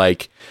world is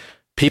like,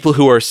 people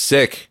who are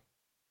sick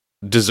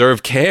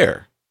deserve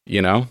care,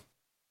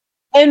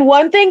 And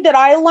one thing that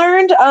I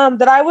learned,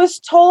 that I was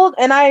told,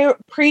 and I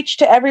preach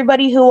to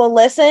everybody who will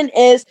listen,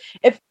 is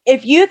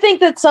if you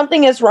think that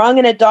something is wrong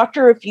and a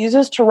doctor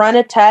refuses to run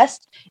a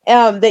test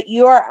that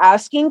you are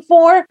asking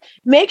for,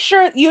 make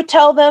sure you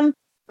tell them,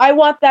 I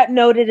want that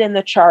noted in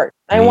the chart.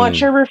 I want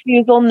your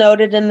refusal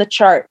noted in the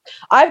chart.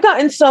 I've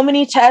gotten so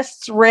many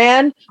tests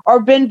ran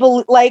or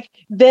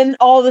then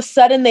all of a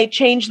sudden they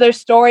change their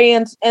story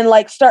and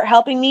like start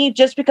helping me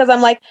just because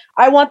I'm like,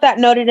 I want that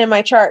noted in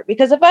my chart.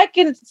 Because if I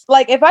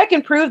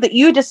can prove that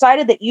you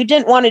decided that you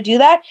didn't want to do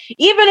that,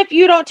 even if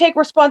you don't take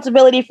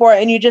responsibility for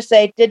it and you just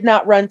say did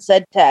not run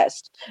said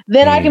test,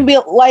 then I can be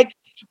like,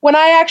 when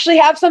I actually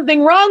have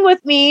something wrong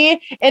with me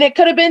and it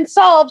could have been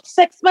solved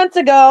 6 months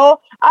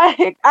ago,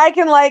 I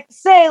can like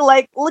say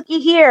like, looky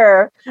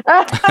here.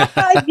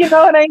 You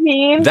know what I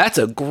mean? That's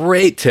a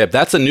great tip.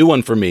 That's a new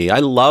one for me. I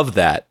love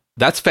that.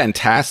 That's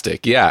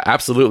fantastic. Yeah,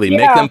 absolutely. Yeah.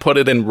 Make them put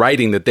it in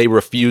writing that they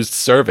refused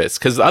service,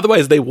 because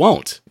otherwise they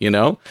won't,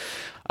 Yeah.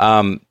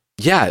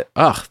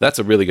 That's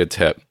a really good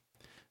tip.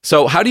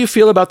 So how do you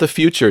feel about the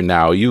future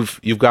now? You've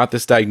got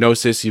this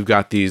diagnosis, you've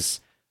got these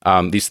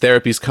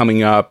therapies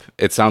coming up.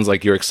 It sounds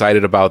like you're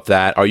excited about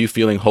that. Are you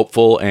feeling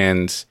hopeful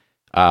and,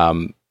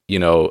 and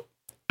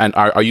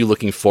are you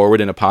looking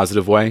forward in a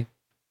positive way?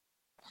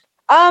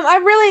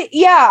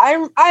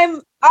 I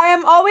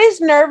am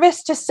always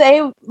nervous to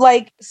say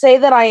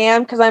that I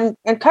am, because I'm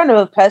kind of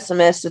a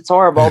pessimist. It's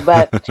horrible,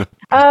 but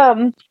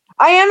I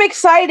am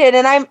excited,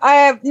 and I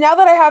have, now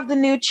that I have the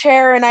new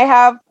chair and I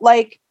have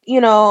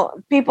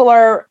people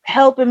are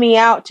helping me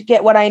out to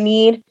get what I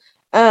need.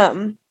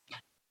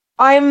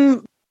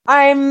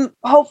 I'm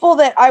hopeful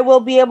that I will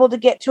be able to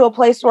get to a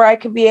place where I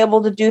can be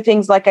able to do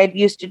things like I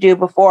used to do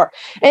before.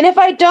 And if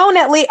I don't,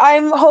 at least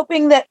I'm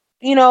hoping that,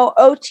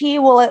 OT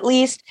will at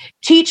least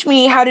teach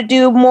me how to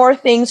do more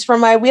things from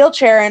my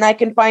wheelchair, and I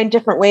can find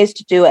different ways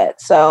to do it.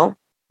 So.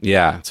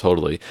 Yeah,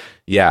 totally.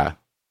 Yeah.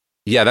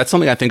 Yeah. That's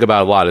something I think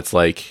about a lot. It's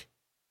like,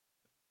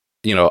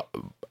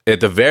 at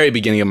the very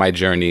beginning of my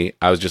journey,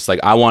 I was just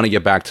like, I want to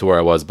get back to where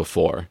I was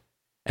before.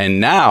 And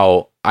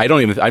now I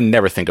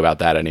never think about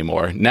that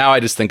anymore. Now I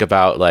just think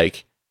about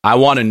like, I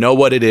want to know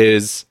what it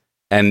is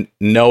and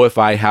know if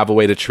I have a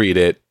way to treat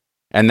it,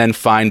 and then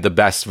find the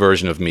best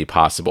version of me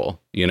possible,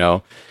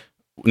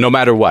 no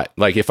matter what.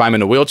 Like if I'm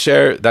in a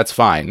wheelchair, that's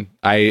fine.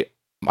 I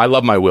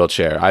love my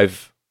wheelchair.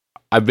 I've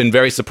been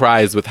very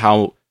surprised with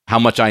how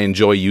much I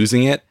enjoy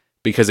using it,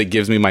 because it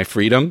gives me my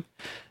freedom,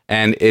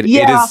 and it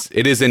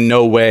is in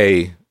no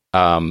way,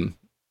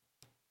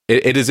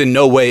 it is in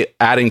no way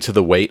adding to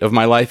the weight of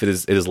my life. It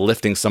is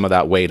lifting some of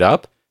that weight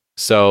up.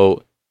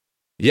 So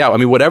yeah, I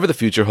mean, whatever the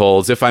future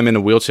holds, if I'm in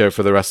a wheelchair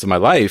for the rest of my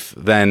life,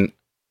 then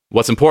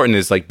what's important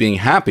is like being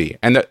happy.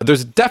 And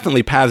there's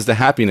definitely paths to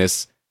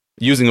happiness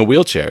using a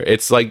wheelchair.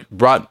 It's like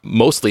brought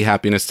mostly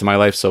happiness to my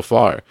life so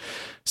far.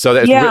 So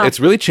it's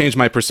really changed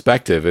my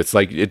perspective. It's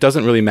like, it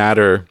doesn't really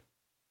matter,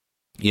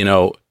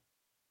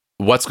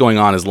 what's going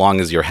on, as long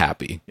as you're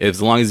happy,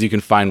 as long as you can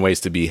find ways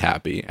to be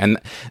happy. And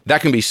that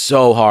can be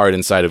so hard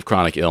inside of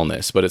chronic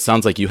illness, but it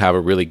sounds like you have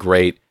a really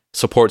great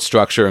support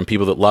structure and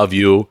people that love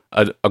you,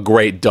 a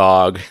great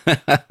dog.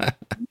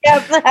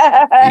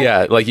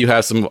 Yeah, like you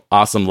have some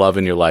awesome love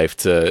in your life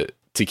to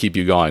keep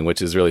you going,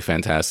 which is really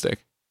fantastic.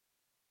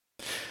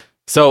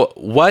 So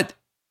what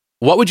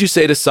would you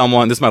say to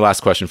someone, this is my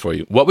last question for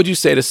you, what would you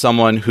say to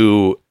someone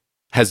who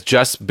has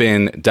just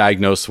been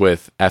diagnosed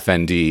with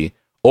FND,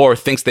 or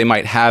thinks they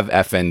might have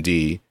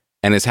FND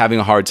and is having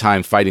a hard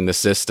time fighting the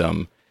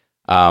system?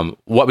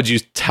 What would you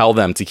tell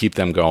them to keep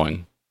them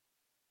going?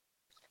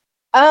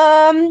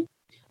 Things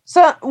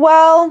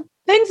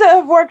that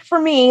have worked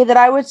for me that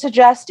I would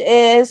suggest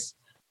is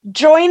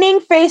joining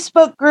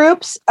Facebook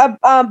groups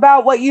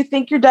about what you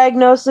think your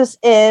diagnosis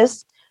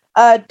is.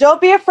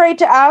 Don't be afraid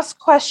to ask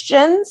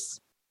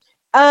questions.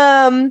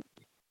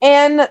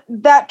 And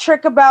that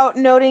trick about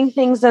noting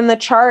things in the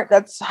chart,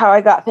 that's how I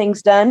got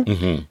things done.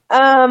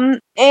 Mm-hmm.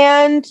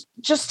 And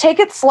just take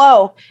it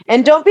slow,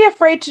 and don't be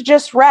afraid to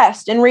just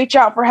rest and reach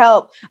out for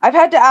help. I've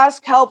had to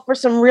ask help for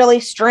some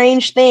really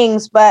strange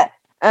things, but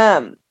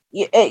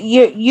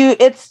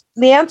it's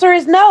the answer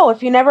is no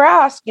if you never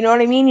ask. You know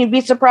what I mean? You'd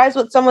be surprised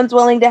what someone's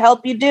willing to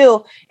help you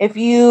do if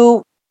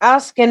you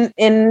ask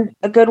in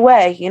a good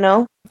way,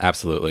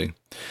 Absolutely.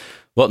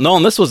 Well,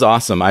 Nolan, this was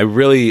awesome. I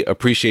really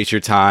appreciate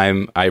your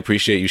time. I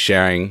appreciate you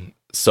sharing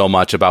so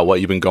much about what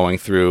you've been going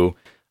through.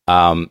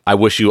 I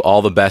wish you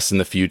all the best in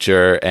the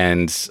future,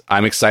 and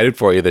I'm excited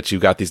for you that you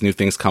got these new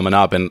things coming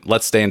up. And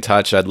let's stay in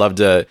touch. I'd love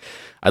to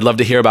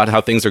hear about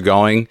how things are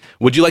going.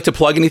 Would you like to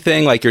plug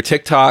anything, like your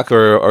TikTok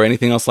or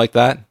anything else like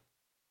that?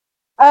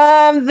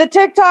 The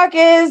TikTok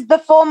is the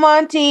Full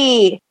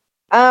Monty.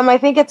 I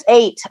think it's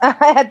 8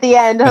 at the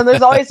end.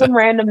 There's always some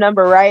random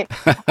number, right?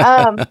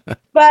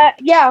 But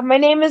yeah, my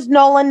name is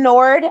Nolan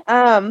Nord.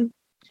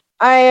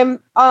 I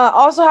am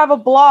also have a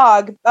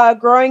blog,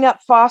 Growing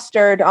Up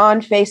Fostered,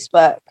 on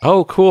Facebook.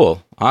 Oh,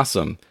 cool.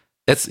 Awesome.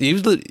 It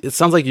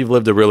sounds like you've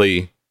lived a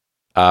really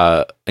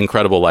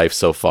incredible life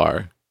so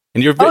far.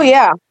 And you're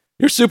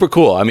super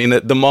cool. I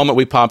mean, the moment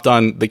we popped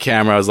on the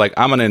camera, I was like,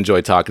 I'm going to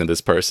enjoy talking to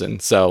this person.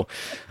 So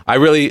I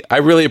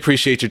really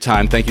appreciate your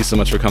time. Thank you so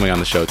much for coming on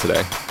the show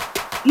today.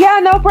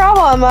 Yeah, no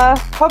problem.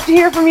 Hope to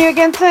hear from you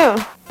again soon.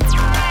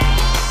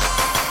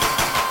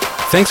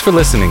 Thanks for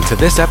listening to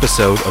this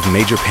episode of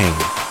Major Pain.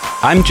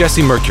 I'm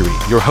Jesse Mercury,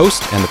 your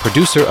host and the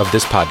producer of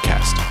this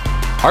podcast.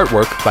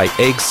 Artwork by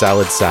Egg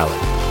Salad Salad.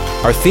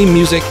 Our theme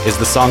music is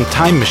the song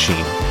Time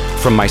Machine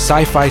from my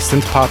sci-fi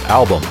synth-pop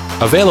album,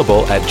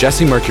 available at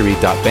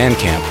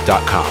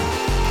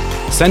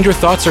jessemercury.bandcamp.com. Send your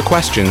thoughts or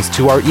questions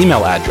to our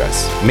email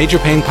address,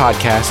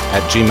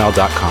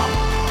 majorpainpodcast@gmail.com.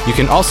 You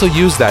can also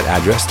use that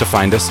address to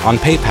find us on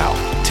PayPal.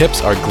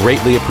 Tips are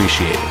greatly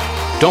appreciated.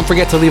 Don't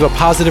forget to leave a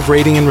positive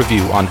rating and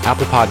review on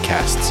Apple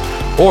Podcasts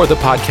or the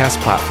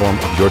podcast platform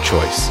of your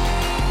choice.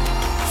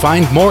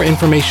 Find more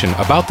information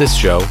about this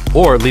show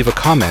or leave a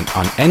comment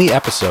on any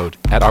episode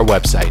at our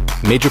website,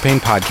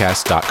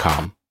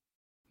 majorpainpodcast.com.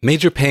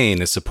 Major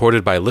Pain is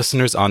supported by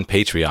listeners on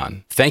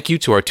Patreon. Thank you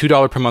to our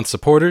 $2 per month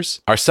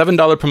supporters, our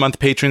 $7 per month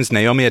patrons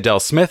Naomi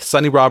Adele Smith,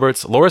 Sonny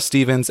Roberts, Laura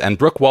Stevens, and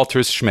Brooke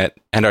Walters Schmidt,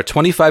 and our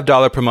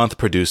 $25 per month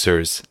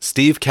producers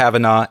Steve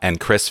Kavanaugh and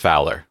Chris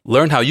Fowler.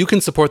 Learn how you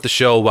can support the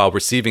show while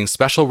receiving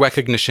special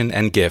recognition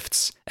and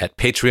gifts at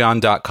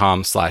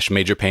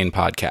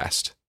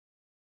patreon.com/majorpainpodcast.